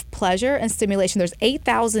of pleasure and stimulation. There's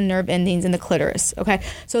 8,000 nerve endings in the clitoris. Okay,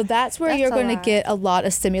 so that's where you're going to get a lot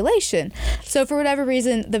of stimulation. So for whatever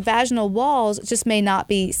reason, the vaginal walls just may not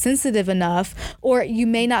be sensitive enough, or you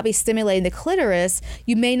may not be stimulating the clitoris.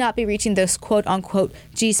 You may not be reaching this quote unquote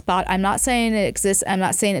G spot. I'm not saying it exists. I'm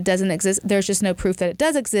not saying it doesn't exist. There's just no proof that it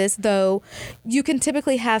does exist, though you can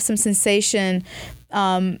typically have some sensation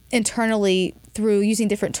internally through using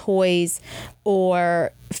different toys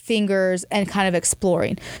or fingers and kind of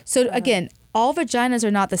exploring. So again, all vaginas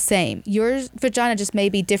are not the same. Your vagina just may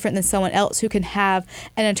be different than someone else who can have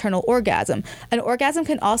an internal orgasm. An orgasm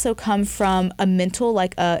can also come from a mental,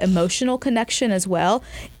 like a emotional connection as well.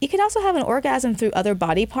 You can also have an orgasm through other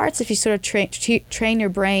body parts if you sort of train your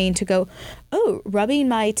brain to go, oh, rubbing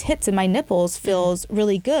my tits and my nipples feels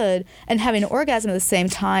really good, and having an orgasm at the same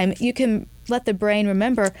time. You can let the brain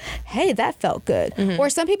remember, hey, that felt good. Or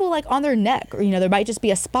some people like on their neck, or there might just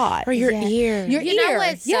be a spot. Or your ear. You know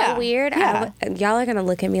what's so weird? Yeah. Y'all are gonna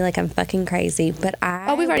look at me like I'm fucking crazy, but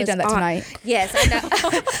we've already done that tonight. Yes, I know.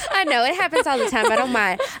 I know it happens all the time. I don't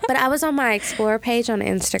mind. But I was on my Explore page on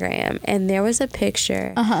Instagram, and there was a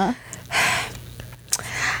picture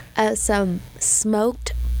of some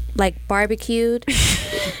smoked, like barbecued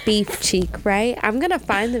beef cheek, right? I'm gonna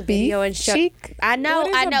find the video and show. Cheek? I know.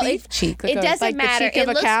 Beef cheek? It doesn't like matter. The cheek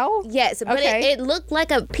of a cow? Yes, but it looked like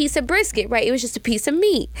a piece of brisket, right? It was just a piece of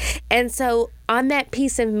meat, and so on that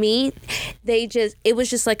piece of meat, it was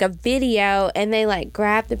just like a video, and they like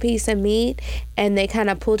grabbed the piece of meat and they kind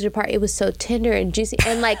of pulled it apart. It was so tender and juicy,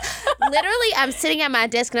 and like literally, I'm sitting at my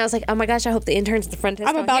desk and I was like, oh my gosh, I hope the interns at the front desk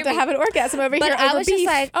I'm about to have an orgasm over but here. I over was beef. just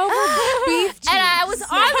like, beef cheek. and I was on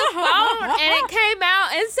the phone, and it came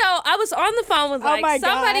out, and so I was on the phone with like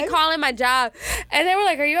somebody calling my job, and they were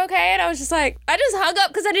like, "Are you okay?" And I was just like, I just hung up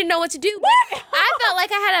because I didn't know what to do. But I felt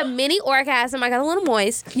like I had a mini orgasm. I got a little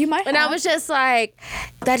moist. You might, and I was just like,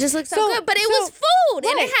 that just looked so good. But it was food,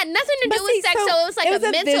 and it had nothing to do with sex. So it was like a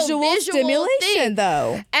mental visual stimulation, thing,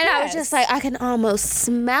 though. And I was just like, I can almost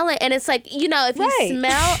smell it, and it's like, if you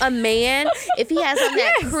smell a man, if he has on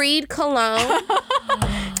that Creed cologne.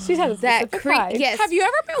 She has that Creed. Yes. Have you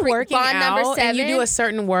ever been working Bond number out 7? and you do a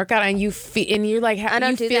certain workout and you feel like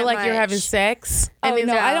you're having sex? Oh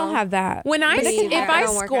no, I don't have that. When if I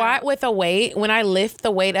squat with a weight, when I lift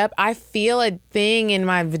the weight up, I feel a thing in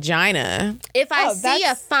my vagina. If I see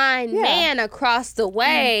a fine man across the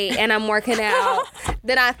way and I'm working out,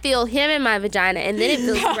 then I feel him in my vagina, and then it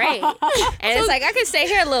feels great. And it's like, I could stay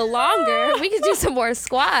here a little longer. We could do some more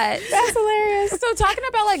squats. That's hilarious. So talking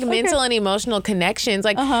about like mental and emotional connections,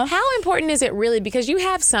 like how important is it really? Because you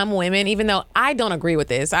have some women, even though I don't agree with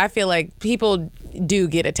this, I feel like people do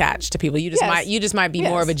get attached to people. You just might be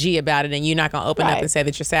more of a G about it, and you're not gonna open up and say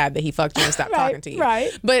that you're sad that he fucked you and stopped talking to you.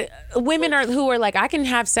 Right. But women who are like, I can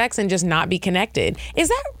have sex and just not be connected. Is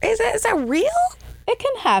that real? It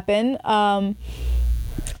can happen.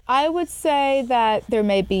 I would say that there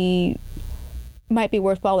might be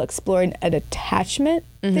worthwhile exploring an attachment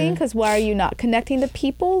thing, because why are you not connecting to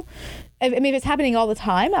people? I mean, if it's happening all the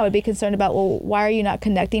time, I would be concerned about, well, why are you not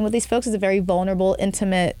connecting with these folks? It's a very vulnerable,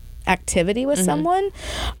 intimate activity with someone.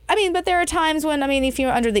 I mean, but there are times when, if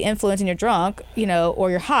you're under the influence and you're drunk,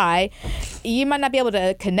 or you're high, you might not be able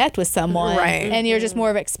to connect with someone, and you're just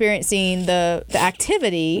more of experiencing the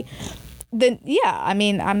activity. Then,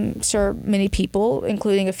 I'm sure many people,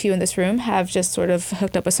 including a few in this room, have just sort of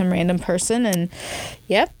hooked up with some random person, and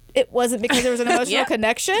it wasn't because there was an emotional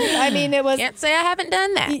connection. It was. Can't say I haven't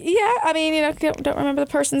done that. Yeah, don't remember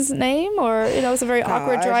the person's name, or it was a very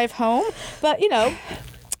awkward drive home. But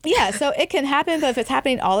so it can happen. But if it's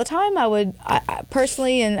happening all the time, I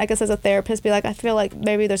personally, and I guess as a therapist, be like, I feel like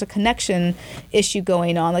maybe there's a connection issue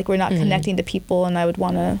going on. Like we're not connecting to people, and I would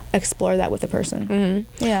want to explore that with the person.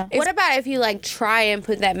 Yeah. What about if you try and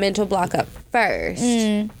put that mental block up first?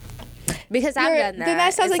 Because I've done that. Then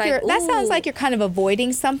that sounds It's that sounds like you're kind of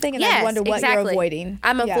avoiding something, and I wonder what you're avoiding.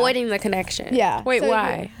 I'm avoiding the connection. Yeah. Wait,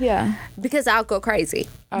 why? Yeah. Because I'll go crazy.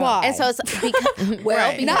 Why? And so it's because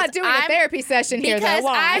because not doing a therapy session here. Because though.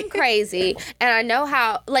 Why? I'm crazy, and I know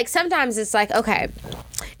how. Like sometimes it's like, okay,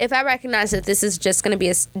 if I recognize that this is just going to be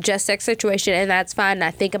a just sex situation, and that's fine, and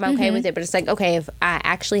I think I'm okay with it, but it's like, okay, if I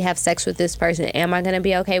actually have sex with this person, am I going to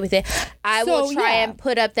be okay with it? I will try and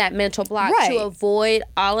put up that mental block to avoid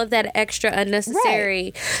all of that extra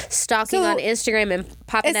unnecessary stalking on Instagram and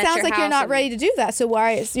popping at your house. It sounds like you're not ready to do that. So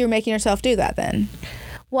why you're making yourself do that then?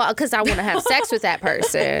 Well, because I want to have sex with that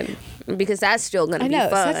person. Because that's still going to be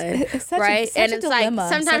fun, right? And it's like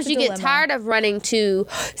sometimes you get tired of running to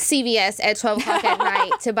CVS at 12 o'clock at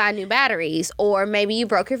night to buy new batteries, or maybe you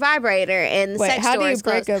broke your vibrator and the sex store is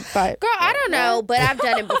closed. Girl, I don't know, but I've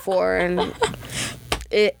done it before and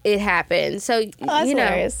it happened. So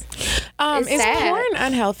hilarious. Is porn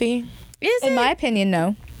unhealthy? In my opinion,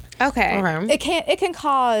 no. Okay.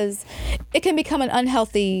 It can become an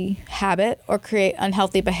unhealthy habit or create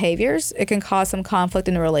unhealthy behaviors. It can cause some conflict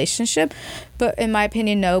in a relationship, but in my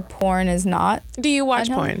opinion, no, porn is not. Do you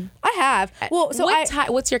watch porn? I have. Well, so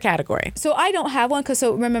what's your category? So I don't have one because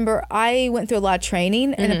remember I went through a lot of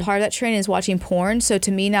training, and a part of that training is watching porn. So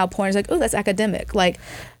to me now, porn is like, oh, that's academic. Like,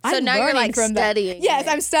 so I'm now you're like from studying. Yes,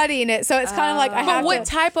 I'm studying it. So it's kind of like I have. But what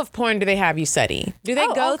type of porn do they have you study? Do they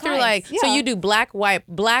go through so you do black, white,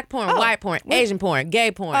 black porn, white porn, Asian porn,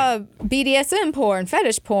 gay porn, BDSM porn,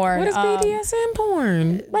 fetish porn. What is BDSM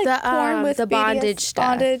porn? Like the, porn with the bondage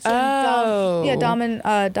stuff. Dominant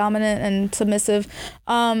and submissive.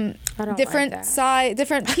 Different like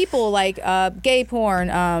different people like gay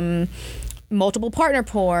porn, multiple partner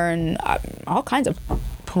porn, all kinds of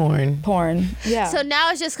porn. Yeah. So now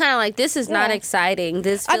it's just kind of like, this is not exciting.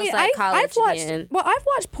 This feels like college again. I've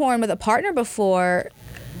watched porn with a partner before,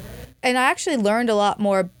 and I actually learned a lot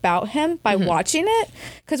more about him by watching it,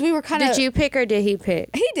 because we were kind of. Did you pick or did he pick?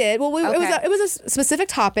 He did. Well, it was a specific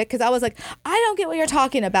topic, because I was like, I don't get what you're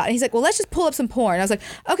talking about, and he's like, well, let's just pull up some porn. I was like,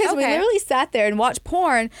 okay. So we literally sat there and watched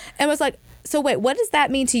porn, and was like, so wait, what does that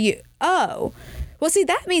mean to you? Oh. Well, see,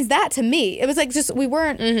 that means that to me. It was like just we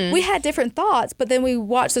had different thoughts, but then we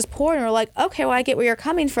watched this porn and we're like, okay, well, I get where you're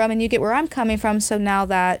coming from and you get where I'm coming from. So now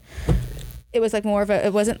that it was like more of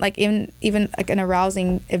it wasn't like even like an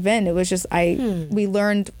arousing event. It was just we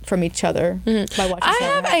learned from each other by watching.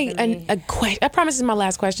 I have a question. I promise this is my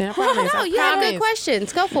last question. I promise. No, you have good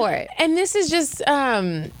questions. Go for it. And this is just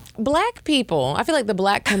Black people, I feel like the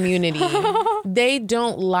Black community, they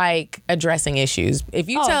don't like addressing issues. If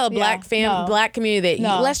you tell a Black community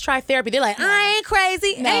that let's try therapy, they're like, I ain't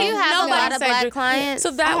crazy. No. And you have a lot of Black clients.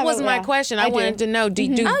 So that was my question. I wanted to know,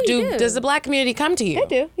 does the Black community come to you?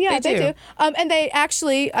 They do. Yeah, they do. And they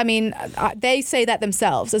actually, they say that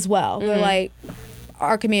themselves as well. They're like,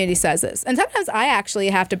 our community says this. And sometimes I actually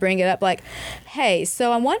have to bring it up like, hey,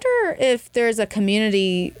 so I wonder if there's a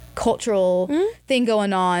community cultural thing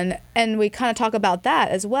going on. And we kind of talk about that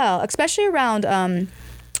as well, especially around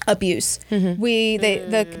abuse.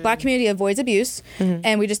 The Black community avoids abuse,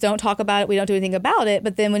 and we just don't talk about it. We don't do anything about it.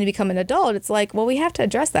 But then when you become an adult, it's like, well, we have to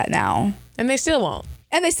address that now. And they still won't.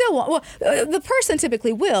 And they still won't. Well, the person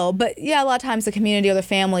typically will, but a lot of times the community or the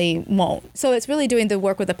family won't. So it's really doing the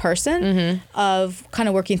work with the person of kind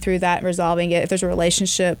of working through that and resolving it. If there's a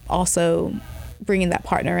relationship, also bringing that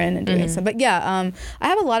partner in and doing something. But I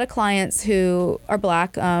have a lot of clients who are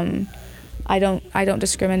Black. I don't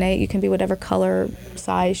discriminate. You can be whatever color,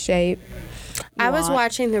 size, shape. I was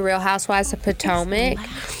watching The Real Housewives of Potomac.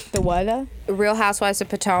 The what? Real Housewives of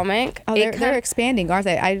Potomac. Oh, they're expanding, aren't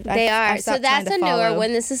they? They are. So that's a newer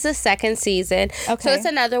one. This is the second season. Okay. So it's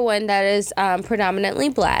another one that is predominantly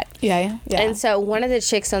Black. Yeah. And so one of the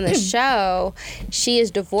chicks on the show, she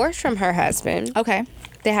is divorced from her husband. Okay.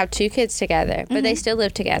 They have 2 kids together, but they still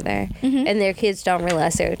live together. And their kids don't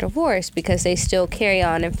realize they're divorced because they still carry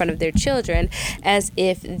on in front of their children as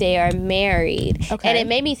if they are married. Okay. And it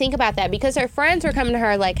made me think about that because her friends were coming to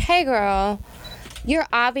her like, hey, girl, you're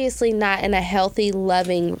obviously not in a healthy,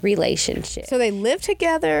 loving relationship. So they live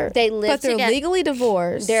together, but they're legally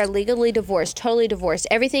divorced. They're legally divorced, totally divorced.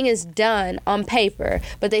 Everything is done on paper,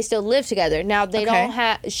 but they still live together. Now, they don't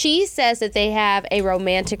have... She says that they have a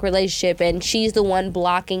romantic relationship, and she's the one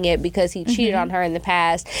blocking it because he cheated on her in the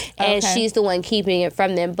past, and she's the one keeping it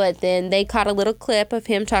from them. But then they caught a little clip of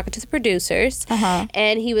him talking to the producers,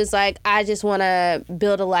 and he was like, I just want to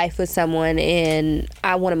build a life with someone, and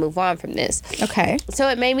I want to move on from this. Okay. So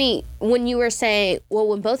it made me, when you were saying, well,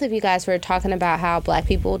 when both of you guys were talking about how Black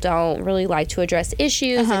people don't really like to address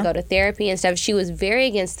issues and go to therapy and stuff, she was very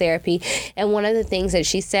against therapy. And one of the things that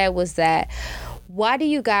she said was that why do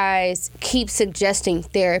you guys keep suggesting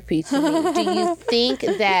therapy to me? Do you think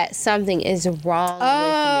that something is wrong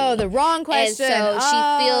with me? The wrong question. And so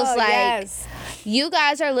she feels like yes. you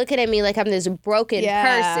guys are looking at me like I'm this broken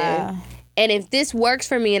person. And if this works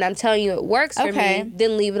for me and I'm telling you it works for me,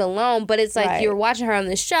 then leave it alone. But it's like you're watching her on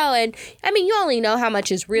this show, and I mean, you only know how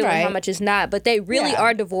much is real and how much is not, but they really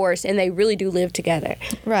are divorced and they really do live together.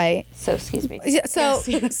 Right. So, excuse me. Yeah, so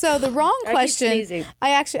the wrong question,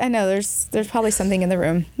 I know there's probably something in the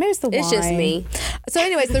room. Maybe it's the wine. It's just me. So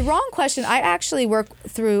anyways, the wrong question, I actually work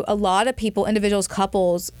through a lot of people, individuals,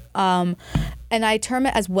 couples, and I term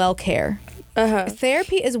it as well care.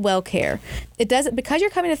 Therapy is well care. It doesn't, because you're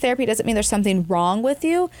coming to therapy doesn't mean there's something wrong with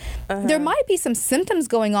you. There might be some symptoms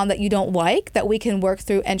going on that you don't like that we can work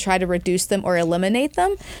through and try to reduce them or eliminate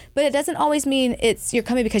them. But it doesn't always mean you're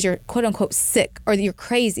coming because you're quote unquote sick or you're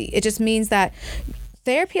crazy. It just means that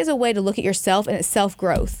therapy is a way to look at yourself and it's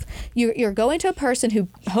self-growth. You're going to a person who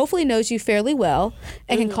hopefully knows you fairly well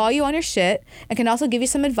and can call you on your shit and can also give you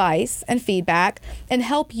some advice and feedback and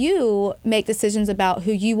help you make decisions about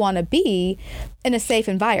who you want to be in a safe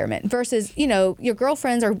environment versus, your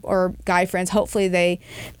girlfriends or guy friends, hopefully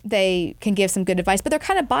they can give some good advice, but they're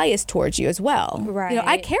kind of biased towards you as well. Right.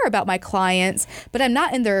 I care about my clients, but I'm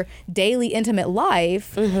not in their daily intimate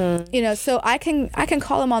life. So I can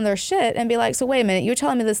call them on their shit and be like, so wait a minute, you were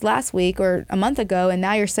telling me this last week or a month ago and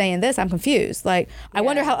now you're saying this, I'm confused. Like, I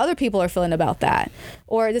wonder how other people are feeling about that.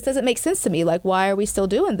 Or this doesn't make sense to me. Like, why are we still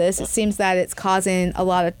doing this? It seems that it's causing a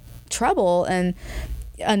lot of trouble and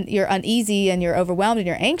you're uneasy and you're overwhelmed and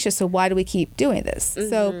you're anxious, so why do we keep doing this?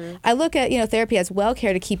 So I look at therapy as well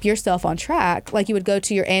care to keep yourself on track, like you would go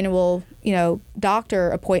to your annual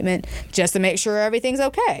doctor appointment just to make sure everything's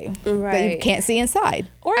okay, that you can't see inside.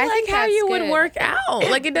 Or like how you would work out.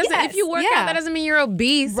 Like it doesn't, if you work out, that doesn't mean you're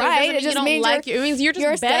obese. Right. It just means it means you're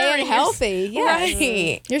just better staying healthy.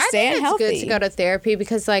 Right. You're staying healthy. It's good to go to therapy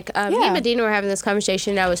because me and Medina were having this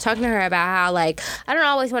conversation and I was talking to her about how I don't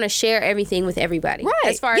always want to share everything with everybody.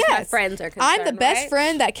 Right. As far as my friends are concerned. I'm the best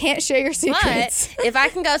friend that can't share your secrets. But if I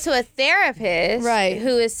can go to a therapist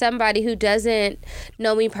who is somebody who doesn't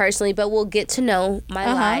know me personally but will get to know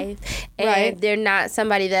my life and they're not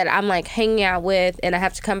somebody that I'm hanging out with and I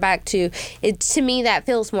have to come back to, to me that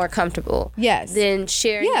feels more comfortable than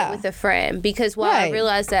sharing it with a friend, because while I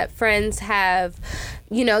realize that friends have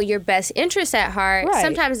your best interest at heart,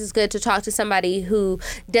 sometimes it's good to talk to somebody who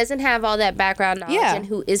doesn't have all that background knowledge and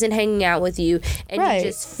who isn't hanging out with you, and you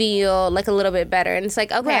just feel like a little bit better. And it's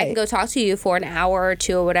like, okay, I can go talk to you for an hour or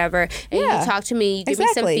two or whatever, and you talk to me, you give me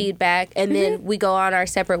some feedback, and then we go on our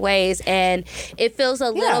separate ways, and it feels a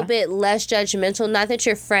little bit less judgmental. Not that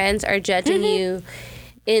your friends are judging you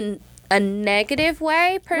in a negative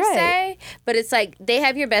way per se, but it's like they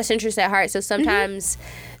have your best interest at heart, so sometimes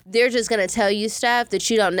they're just going to tell you stuff that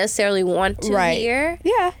you don't necessarily want to hear.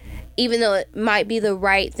 Yeah. Even though it might be the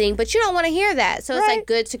right thing, but you don't want to hear that. So it's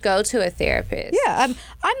good to go to a therapist. Yeah.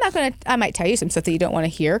 I'm not going to, I might tell you some stuff that you don't want to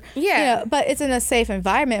hear. Yeah. But it's in a safe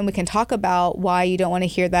environment and we can talk about why you don't want to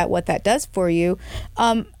hear that, what that does for you.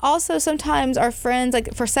 Also, sometimes our friends,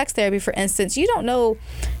 like for sex therapy, for instance, you don't know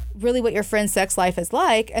really what your friend's sex life is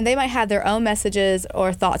like, and they might have their own messages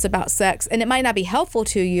or thoughts about sex, and it might not be helpful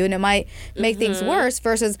to you and it might make things worse,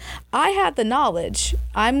 versus I have the knowledge.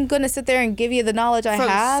 I'm going to sit there and give you the knowledge I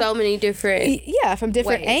have. From so many different from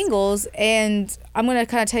different angles, and I'm going to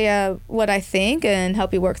kind of tell you what I think and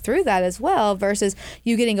help you work through that as well, versus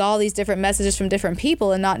you getting all these different messages from different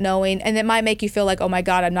people and not knowing, and it might make you feel like, oh my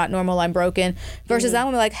God, I'm not normal, I'm broken, versus I'm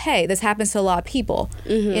going to be like, hey, this happens to a lot of people.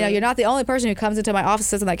 You're not the only person who comes into my office,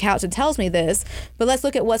 sits on the couch and tells me this, but let's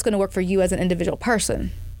look at what's going to work for you as an individual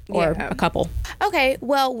person or a couple. Okay,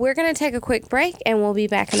 well, we're going to take a quick break and we'll be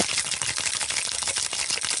back in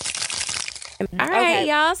All right,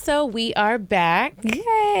 y'all. So we are back.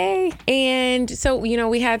 Yay. And so,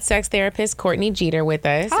 we had sex therapist Courtney Geter with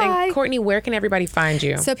us. Hi. And Courtney, where can everybody find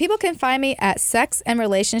you? So people can find me at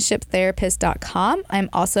sexandrelationshiptherapist.com. I'm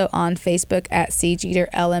also on Facebook at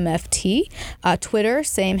cgeterlmft. Twitter,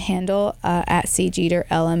 same handle, at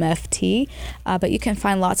cgeterlmft. But you can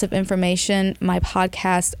find lots of information, my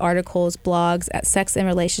podcast, articles, blogs at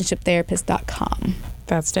sexandrelationshiptherapist.com.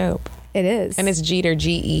 That's dope. It is. And it's Geter,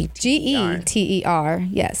 Geter,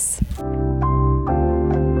 yes.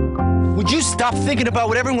 Would you stop thinking about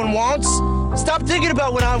what everyone wants? Stop thinking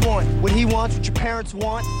about what I want, what he wants, what your parents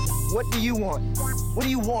want. What do you want? What do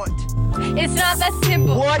you want? It's not that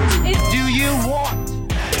simple. What do you want?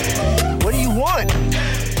 What do you want?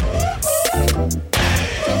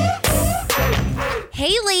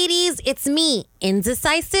 Hey ladies, it's me,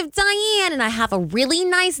 Indecisive Diane, and I have a really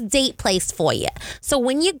nice date placed for you. So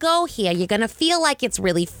when you go here, you're gonna feel like it's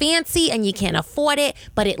really fancy and you can't afford it,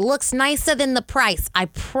 but it looks nicer than the price, I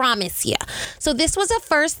promise you. So this was a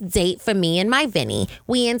first date for me and my Vinny.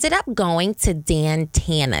 We ended up going to Dan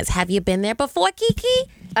Tana's. Have you been there before, Kiki?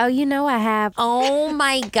 Oh, you know I have. Oh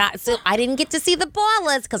my God. So I didn't get to see the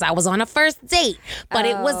ballers because I was on a first date, but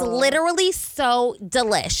it was literally so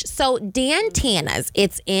delish. So Dan Tana's,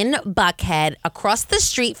 it's in Buckhead across the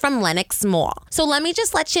street from Lenox Mall. So let me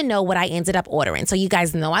just let you know what I ended up ordering. So you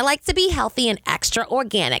guys know I like to be healthy and extra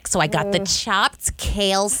organic. So I got the chopped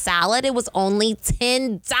kale salad. It was only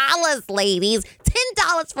 $10, ladies.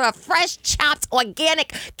 $10 for a fresh chopped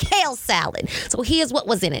organic kale salad. So here's what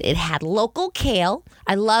was in it. It had local kale.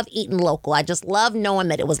 I love eating local. I just love knowing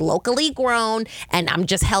that it was locally grown and I'm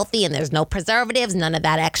just healthy and there's no preservatives, none of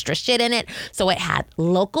that extra shit in it. So it had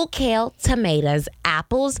local kale, tomatoes,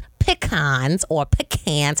 apples, pecans,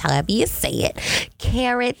 however you say it,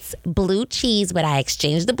 carrots, blue cheese, but I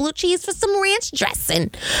exchanged the blue cheese for some ranch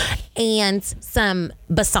dressing and some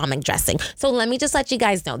balsamic dressing. So let me just let you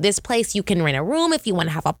guys know, this place you can rent a room if you want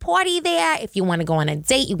to have a party there. If you want to go on a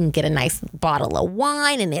date, you can get a nice bottle of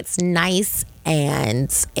wine and it's nice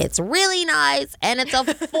and it's really nice and it's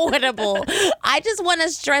affordable. I just want to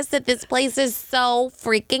stress that this place is so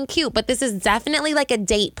freaking cute, but this is definitely like a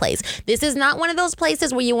date place. This is not one of those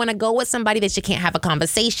places where you want to go with somebody that you can't have a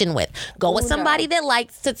conversation with. Go with somebody that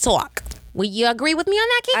likes to talk. Will you agree with me on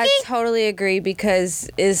that, Kiki? I totally agree because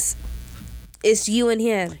it's you and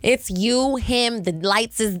him. It's you, him, the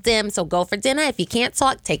lights is dim, so go for dinner. If you can't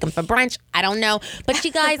talk, take him for brunch. I don't know. But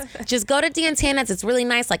you guys, just go to Dan Tana's. It's really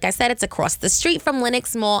nice. Like I said, it's across the street from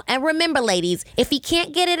Lenox Mall. And remember, ladies, if he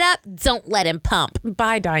can't get it up, don't let him pump.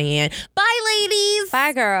 Bye, Diane. Bye, ladies.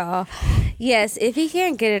 Bye, girl. Yes, if he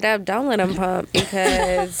can't get it up, don't let him pump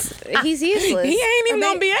because he's useless. He ain't even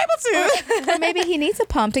going to be able to. Or maybe he needs a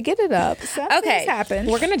pump to get it up. So Okay. happen.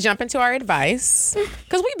 We're going to jump into our advice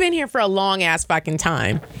because we've been here for a long ass fucking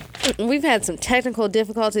time. We've had some technical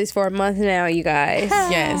difficulties for a month now, you guys.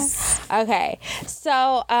 Yes. Okay,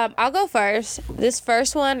 so I'll go first. This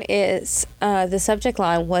first one is the subject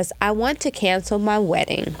line was, I want to cancel my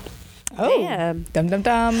wedding. Oh, Damn. dum dum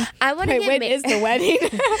dum. I want to get when is the wedding?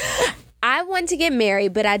 I want to get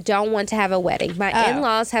married, but I don't want to have a wedding. My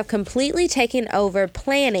in-laws have completely taken over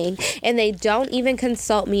planning, and they don't even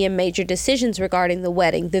consult me in major decisions regarding the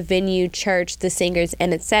wedding, the venue, church, the singers,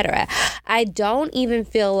 and etc. I don't even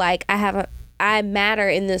feel like I matter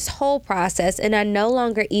in this whole process, and I no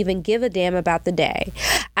longer even give a damn about the day.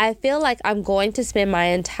 I feel like I'm going to spend my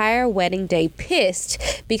entire wedding day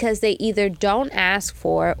pissed because they either don't ask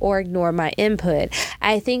for or ignore my input.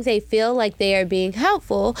 I think they feel like they are being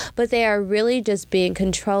helpful, but they are really just being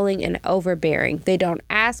controlling and overbearing. They don't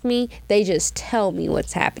ask me, they just tell me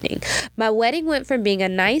what's happening. My wedding went from being a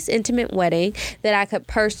nice, intimate wedding that I could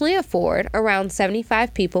personally afford, around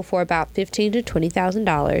 75 people for about $15,000 to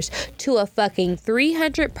 $20,000, to a fucking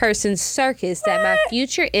 300-person circus that my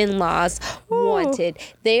future in-laws wanted.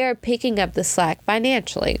 They are picking up the slack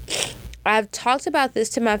financially. I've talked about this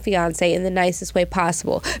to my fiance in the nicest way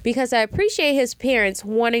possible because I appreciate his parents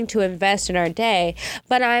wanting to invest in our day,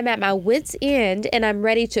 but I'm at my wit's end and I'm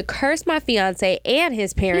ready to curse my fiance and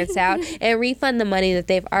his parents out and refund the money that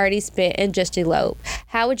they've already spent and just elope.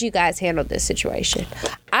 How would you guys handle this situation?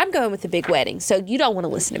 I'm going with the big wedding, so you don't want to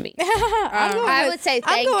listen to me. I would say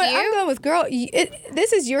thank you. I'm going with girl.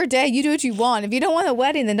 This is your day. You do what you want. If you don't want a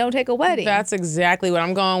wedding, then don't take a wedding. That's exactly what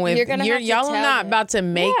I'm going with. You're gonna have to y'all tell are not them. about to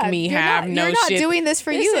make me have no You're not shit. doing this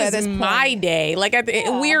for you at this point. my day. Like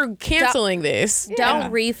we're canceling this. Don't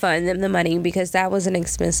refund them the money because that was an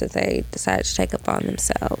expense that they decided to take upon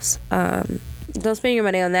themselves. Don't spend your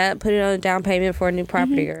money on that. Put it on a down payment for a new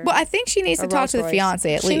property. Or Well, I think she needs to talk to the Rolls-Royce.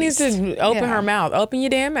 fiance at She least. needs to open her mouth. Open your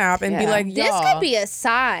damn mouth and be like, y'all. this could be a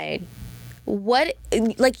sign. What,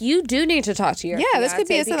 like, you do need to talk to your fiance this could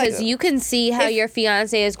be a sign, because like, you can see how your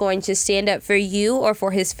fiance is going to stand up for you or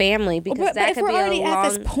for his family because But that if could we're be already a at long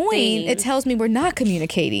this point, theme. it tells me we're not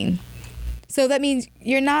communicating. So that means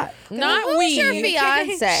you're not. Not Who's we. your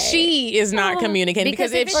fiance? She is not communicating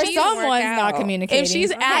because if it she's doesn't work Someone's not out. communicating. If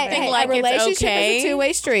she's acting like a it's relationship okay. is a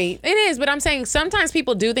two-way street. It is, but I'm saying sometimes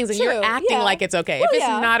people do things and True, you're acting yeah. like it's okay. Well, if it's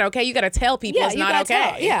yeah. not okay, you got to tell people it's you not gotta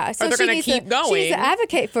okay. tell. Yeah, so or they're she going to needs keep going. She needs to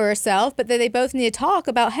advocate for herself, but then they both need to talk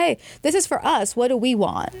about, hey, this is for us. What do we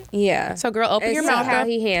want? Yeah. So, girl, open And your see mouth how up.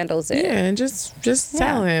 he handles it. Yeah, and just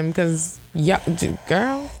tell him because,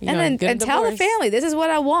 girl, And then tell the family, this is what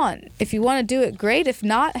I want. If you want to do it, great. If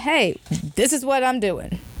not, hey, this is what I'm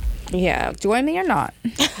doing. Yeah. Join me or not.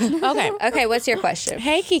 Okay. Okay, what's your question?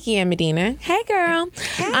 Hey, Kiki and Medina. Hey, girl.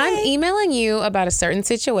 Hey. I'm emailing you about a certain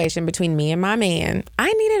situation between me and my man.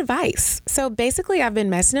 I need advice. So basically, I've been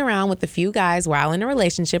messing around with a few guys while in a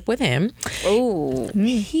relationship with him. Ooh.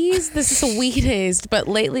 He's the sweetest, but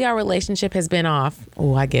lately our relationship has been off.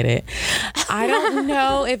 Oh, I get it. I don't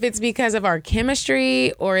know if it's because of our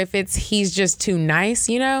chemistry or if he's just too nice,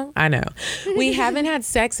 you know? I know. We haven't had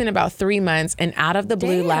sex in about 3 months, and out of the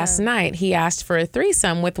blue last night, he asked for a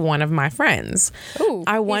threesome with one of my friends. Ooh,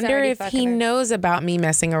 I wonder if he knows about me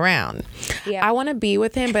messing around. Yeah. I want to be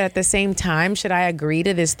with him, but at the same time, should I agree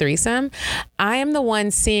to this threesome? I am the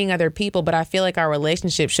one seeing other people, but I feel like our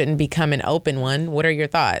relationship shouldn't become an open one. What are your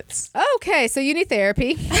thoughts? Okay, so you need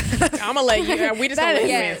therapy. I'm gonna let you. We just gonna let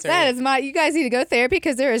you answer. That is you guys need to go therapy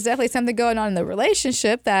because there is definitely something going on in the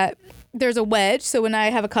relationship that there's a wedge. So when I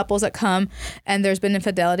have a couples that come and there's been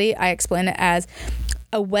infidelity, I explain it as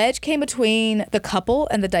a wedge came between the couple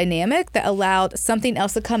and the dynamic that allowed something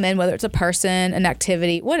else to come in, whether it's a person, an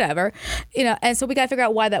activity, whatever, you know. And so we got to figure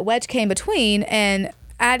out why that wedge came between, and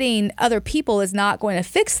adding other people is not going to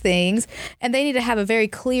fix things, and they need to have a very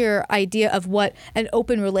clear idea of what an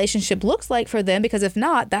open relationship looks like for them, because if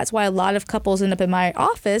not, that's why a lot of couples end up in my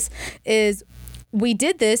office is we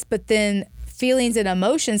did this, but then feelings and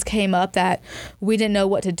emotions came up that we didn't know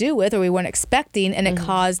what to do with or we weren't expecting, and it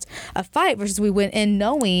caused a fight, versus we went in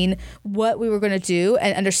knowing what we were going to do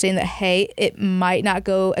and understanding that, hey, it might not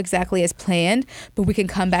go exactly as planned, but we can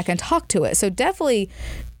come back and talk to it. So definitely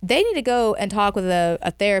they need to go and talk with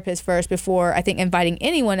a therapist first before, I think, inviting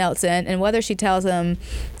anyone else in. And whether she tells them,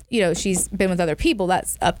 you know, she's been with other people,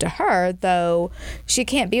 that's up to her, though she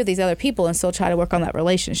can't be with these other people and still try to work on that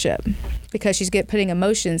relationship because she's putting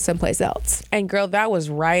emotions someplace else. And girl, that was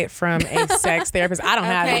right from a sex therapist. I don't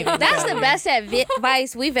have anything. That's the best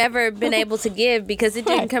advice we've ever been able to give because it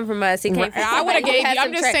didn't come from us. It came from I would have gave you,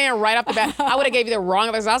 I'm just saying right off the bat, I would have gave you the wrong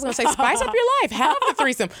advice. I was going to say, spice up your life. Have the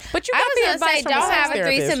threesome. But you got the advice from a sex don't have a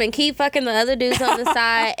threesome and keep fucking the other dudes on the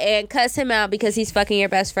side and cuss him out because he's fucking your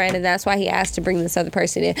best friend, and that's why he asked to bring this other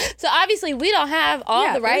person in. So obviously we don't have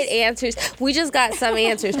all the right answers. We just got some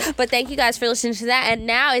answers. But thank you guys for listening to that. And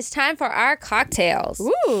now it's time for our cocktails.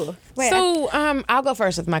 Ooh. Wait, so I'll go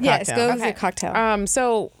first with my cocktail. Yes, go with your cocktail.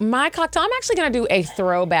 So my cocktail, I'm actually going to do a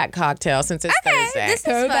throwback cocktail since it's Thursday. This is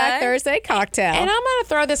Throwback fun. Thursday cocktail. And I'm going to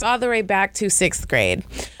throw this all the way back to 6th grade.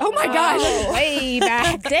 Oh my gosh. Way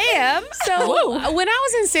back. Damn. So when I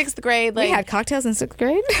was in 6th grade, like we had cocktails in 6th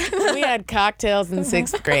grade? we had cocktails in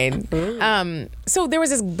 6th grade. So there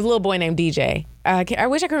was this little boy named DJ. I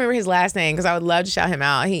wish I could remember his last name because I would love to shout him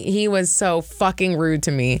out. He was so fucking rude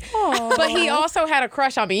to me. Aww. But he also had a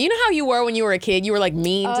crush on me. You know how you were when you were a kid? You were like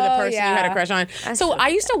mean to the person you had a crush on. So I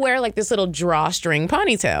used to wear like this little drawstring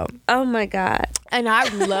ponytail. Oh my God. And I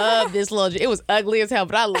loved this little, it was ugly as hell,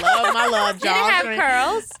 but I love my little drawstring. Did it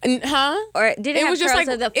have curls? Huh? Or did it have was just curls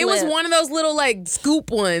like, or the it was flip? one of those little like scoop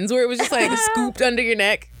ones where it was just like scooped under your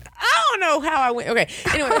neck. I don't know how I went. Okay.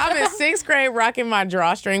 Anyway, I'm in 6th grade rocking my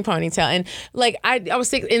drawstring ponytail. And like I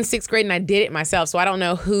was in 6th grade and I did it myself. So I don't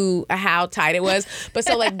know how tight it was. But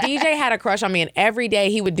so like DJ had a crush on me, and every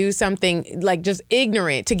day he would do something like just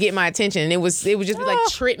ignorant to get my attention. And it would just be like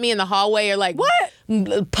trip me in the hallway or like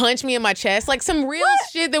punch me in my chest. Like some real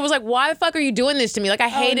shit that was like, why the fuck are you doing this to me? Like I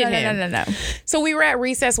hated him. No. So we were at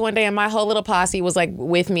recess one day and my whole little posse was like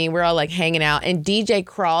with me. We're all like hanging out, and DJ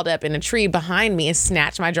crawled up in a tree behind me and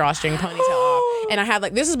snatched my drawstring ponytail off. And I had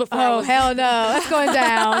like, this is before I was... hell no. That's going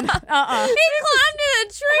down. He climbed in a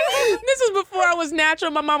tree. This was before I was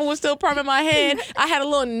natural. My mama was still perming my head. I had a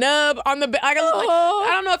little nub on the back. I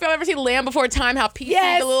don't know if y'all ever seen Land Before Time, how Petrie,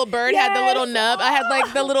 the little bird, had the little nub. I had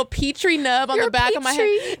like the little Petrie nub on the back of my head.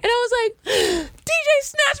 And I was like, DJ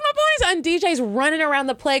snatched my ponytail. And DJ's running around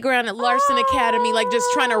the playground at Larson Academy, like just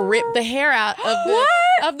trying to rip the hair out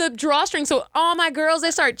of the drawstring. So all my girls,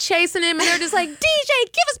 they start chasing him and they're just like, DJ,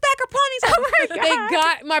 give us back our ponytail. Oh my God. They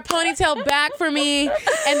got my ponytail back for me,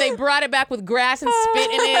 and they brought it back with grass and spit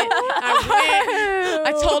in it.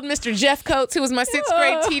 I told Mr. Jeff Coates, who was my 6th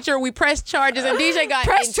grade teacher, we pressed charges, and DJ got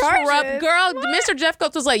in trouble. Girl, Mr. Jeff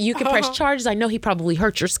Coates was like, you can press charges. I know he probably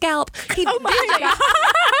hurt your scalp. DJ,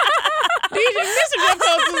 Mr. Jeff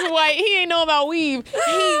Coates is white. He ain't know about weave. And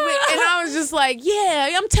I was just like, yeah,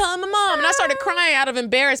 I'm telling my mom. And I started crying out of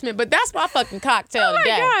embarrassment, but that's my fucking cocktail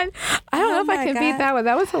today. God. I don't know if I can beat that one.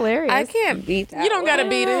 That was hilarious. I can't beat that. You don't got to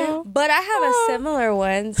beat it. But I have a similar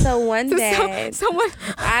one. So one day,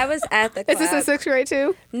 I was at the club. Is this in 6th grade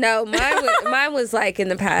too? No, mine was like in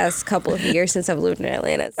the past couple of years since I've lived in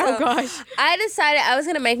Atlanta. So oh gosh. I decided I was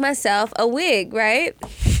going to make myself a wig, right?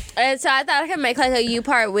 And so I thought I could make like a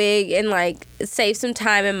U-part wig and like save some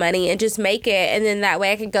time and money and just make it, and then that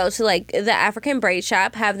way I could go to like the African braid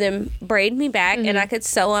shop, have them braid me back, and I could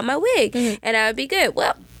sew on my wig, and I would be good.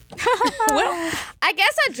 Well, I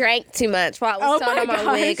guess I drank too much while I was sewing on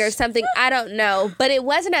my wig or something. I don't know, but it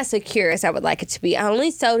wasn't as secure as I would like it to be. I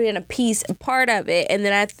only sewed in a part of it, and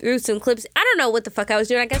then I threw some clips. I don't know what the fuck I was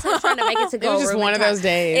doing. I guess I was trying to make it to go. It was just one of those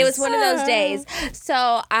days. It was one of those days.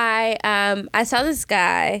 So I saw this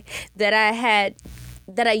guy that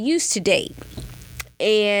I used to date.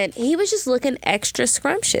 And he was just looking extra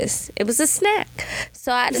scrumptious. It was a snack.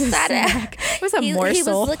 So I decided... It was a morsel. He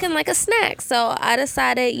was looking like a snack. So I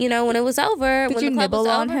decided, when it was over... Did when you the club nibble was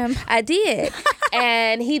on over, him? I did.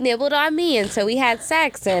 And he nibbled on me. And so we had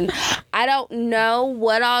sex. And I don't know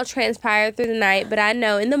what all transpired through the night, but I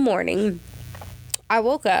know in the morning, I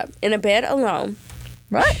woke up in a bed alone.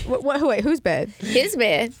 What? Wait, whose bed? His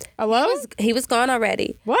bed. Alone? He was gone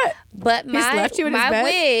already. What? But He just left you in his bed? my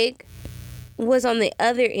wig... was on the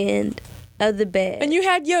other end of the bed. And you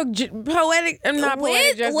had your poetic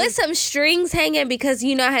with some strings hanging because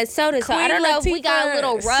I had sewed it. So I don't know if we got a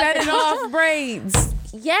little rough. Set it off braids.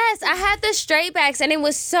 Yes, I had the straight backs and it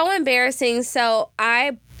was so embarrassing. So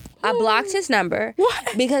I blocked his number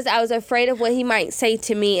because I was afraid of what he might say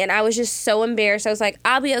to me, and I was just so embarrassed. I was like,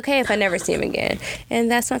 I'll be okay if I never see him again.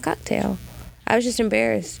 And that's my cocktail. I was just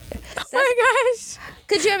embarrassed. Oh my gosh.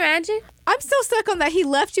 Could you imagine? I'm still stuck on that he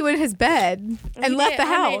left you in his bed and left the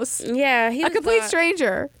house. He was a complete gone.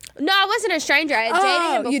 stranger. No, I wasn't a stranger. I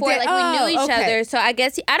dated him before. You did? We knew each Okay. other. So I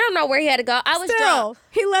guess I don't know where he had to go. I was drunk.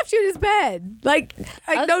 He left you in his bed.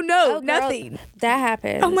 No, girl, nothing. That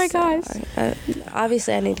happened. Oh my gosh.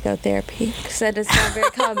 Obviously, I need to go therapy because that does sound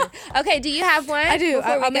very common. Okay, do you have one? I do.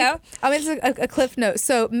 I'll go. I'll make a cliff note.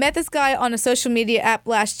 So, met this guy on a social media app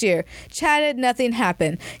last year. Chatted, nothing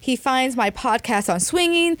happened. He finds my podcast on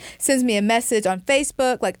Swinging, sends me a message on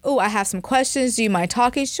Facebook like, "Oh, I have some questions. Do you mind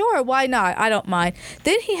talking?" Sure, why not? I don't mind.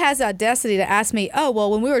 Then he has the audacity to ask me, "Oh,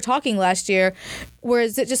 well, when we were talking last year,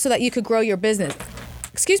 was it just so that you could grow your business?"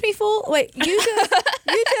 Excuse me, fool. Wait, you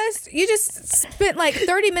just spent like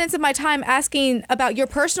 30 minutes of my time asking about your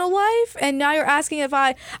personal life, and now you're asking if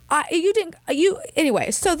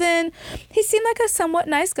anyway. So then he seemed like a somewhat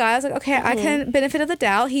nice guy. I was like, okay, I can benefit of the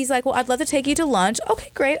doubt. He's like, well, I'd love to take you to lunch.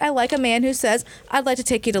 Okay, great. I like a man who says, I'd like to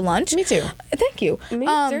take you to lunch. Me too. Thank you. Me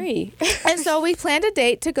three. And so we planned a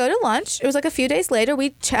date to go to lunch. It was like a few days later. We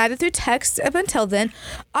chatted through text up until then.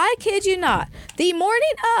 I kid you not. The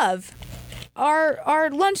morning of our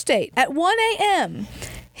lunch date at 1 a.m.,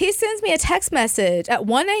 he sends me a text message at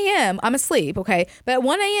 1 a.m. I'm asleep, okay? But at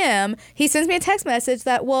 1 a.m., he sends me a text message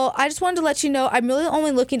that, well, I just wanted to let you know I'm really only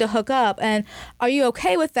looking to hook up, and are you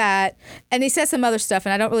okay with that? And he said some other stuff,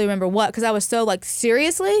 and I don't really remember what, because I was so like,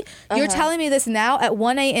 seriously? You're telling me this now at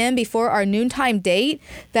 1 a.m. before our noontime date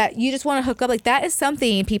that you just want to hook up? Like, that is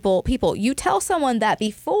something, people, you tell someone that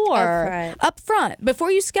before, up front,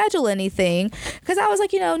 before you schedule anything. Because I was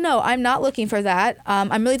like, no, I'm not looking for that.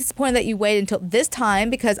 I'm really disappointed that you waited until this time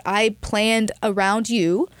because I planned around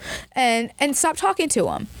you, and stop talking to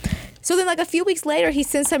him. So then like a few weeks later, he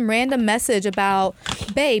sends some random message about,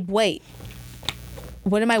 babe, wait,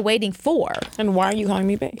 what am I waiting for? And why are you calling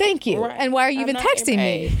me babe? Thank you. Right. And why are you even texting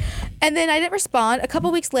me? And then I didn't respond. A couple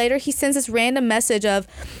weeks later, he sends this random message of,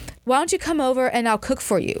 why don't you come over and I'll cook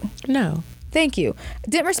for you? No. Thank you.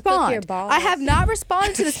 Didn't respond. I have not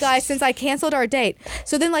responded to this guy since I canceled our date.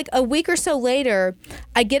 So then like a week or so later,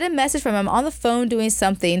 I get a message from him on the phone doing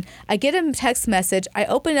something. I get a text message. I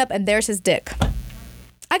open it up and there's his dick.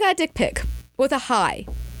 I got a dick pic with a hi.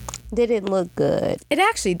 Did it look good? It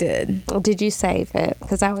actually did. Did you save it?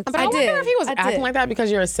 Because I wonder if he was acting like that because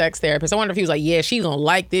you're a sex therapist. I wonder if he was like, yeah, she's going to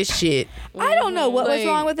like this shit. I don't know what was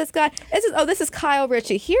wrong with this guy. This is Kyle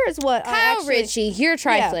Ritchie. Here's what Kyle Ritchie, you're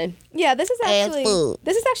trifling. Yeah, this is actually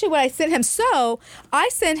what I sent him. So I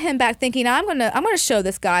sent him back thinking I'm gonna show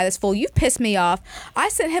this guy, this fool. You've pissed me off. I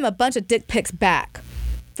sent him a bunch of dick pics back,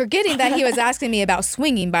 forgetting that he was asking me about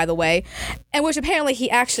swinging, by the way, and which apparently he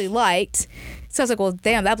actually liked. So I was like, well,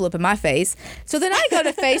 damn, that blew up in my face. So then I go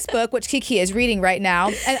to Facebook, which Kiki is reading right now,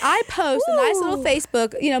 and I post a nice little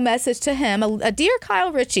Facebook, message to him, a dear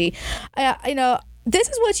Kyle Ritchie, this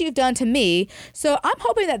is what you've done to me. So I'm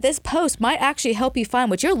hoping that this post might actually help you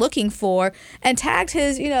find what you're looking for, and tagged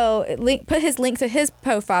his, link, put his link to his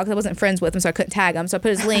profile because I wasn't friends with him, so I couldn't tag him. So I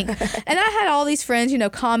put his link, and I had all these friends,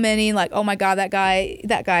 commenting like, oh my God, that guy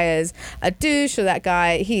is a douche, or that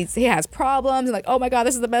guy, he has problems, and like, oh my God,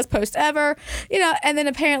 this is the best post ever, and then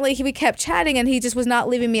apparently we kept chatting and he just was not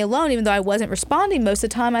leaving me alone, even though I wasn't responding most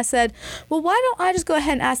of the time. I said, well, why don't I just go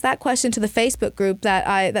ahead and ask that question to the Facebook group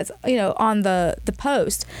that's on the the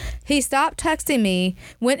post. He stopped texting me,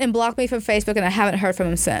 went and blocked me from Facebook, and I haven't heard from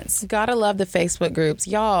him since. Gotta love the Facebook groups.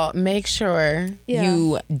 Y'all, make sure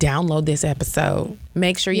you download this episode.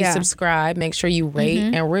 Make sure you subscribe. Make sure you rate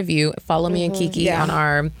and review. Follow me and Kiki on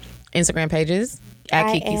our Instagram pages.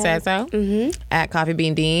 At Kiki Said So, at Coffee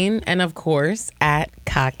Bean Dean, and of course at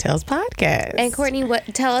Cocktails Podcast. And Courtney,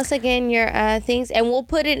 tell us again your things, and we'll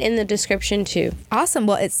put it in the description too. Awesome.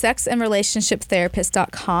 Well, it's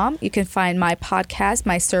sexandrelationshiptherapist.com. You can find my podcast,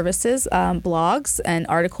 my services, blogs, and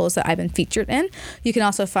articles that I've been featured in. You can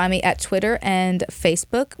also find me at Twitter and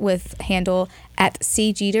Facebook with handle at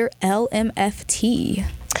CGeterLMFT.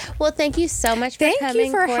 Well, thank you so much for coming, Thank you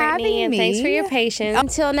for Courtney, having and me. thanks for your patience.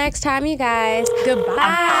 Until next time, you guys.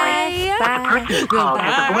 Goodbye. Bye. The person called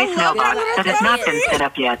has a voicemail box that has not been set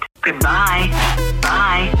up yet. Goodbye.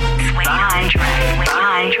 Bye. Bye.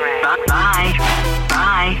 Bye. Bye. Bye.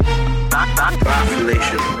 Bye.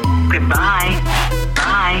 Vacillation. Goodbye.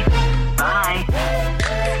 Bye. Bye.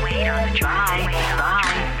 Wait on the drive.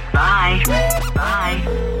 Bye. Bye. Bye.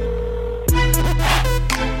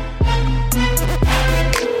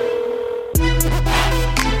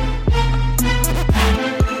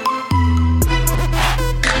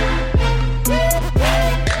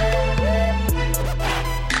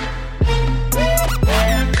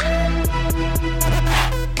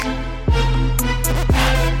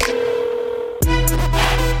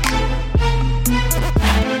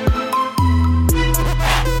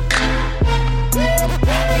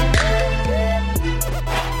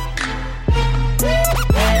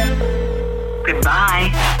 Goodbye.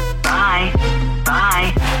 Bye. Bye.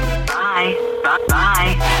 Bye.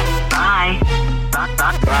 Bye. Bye. Bye.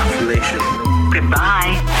 Vacillation.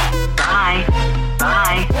 Goodbye. Bye.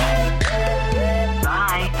 Bye.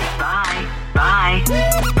 Bye. Bye. Bye.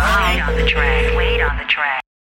 Bye. On the track.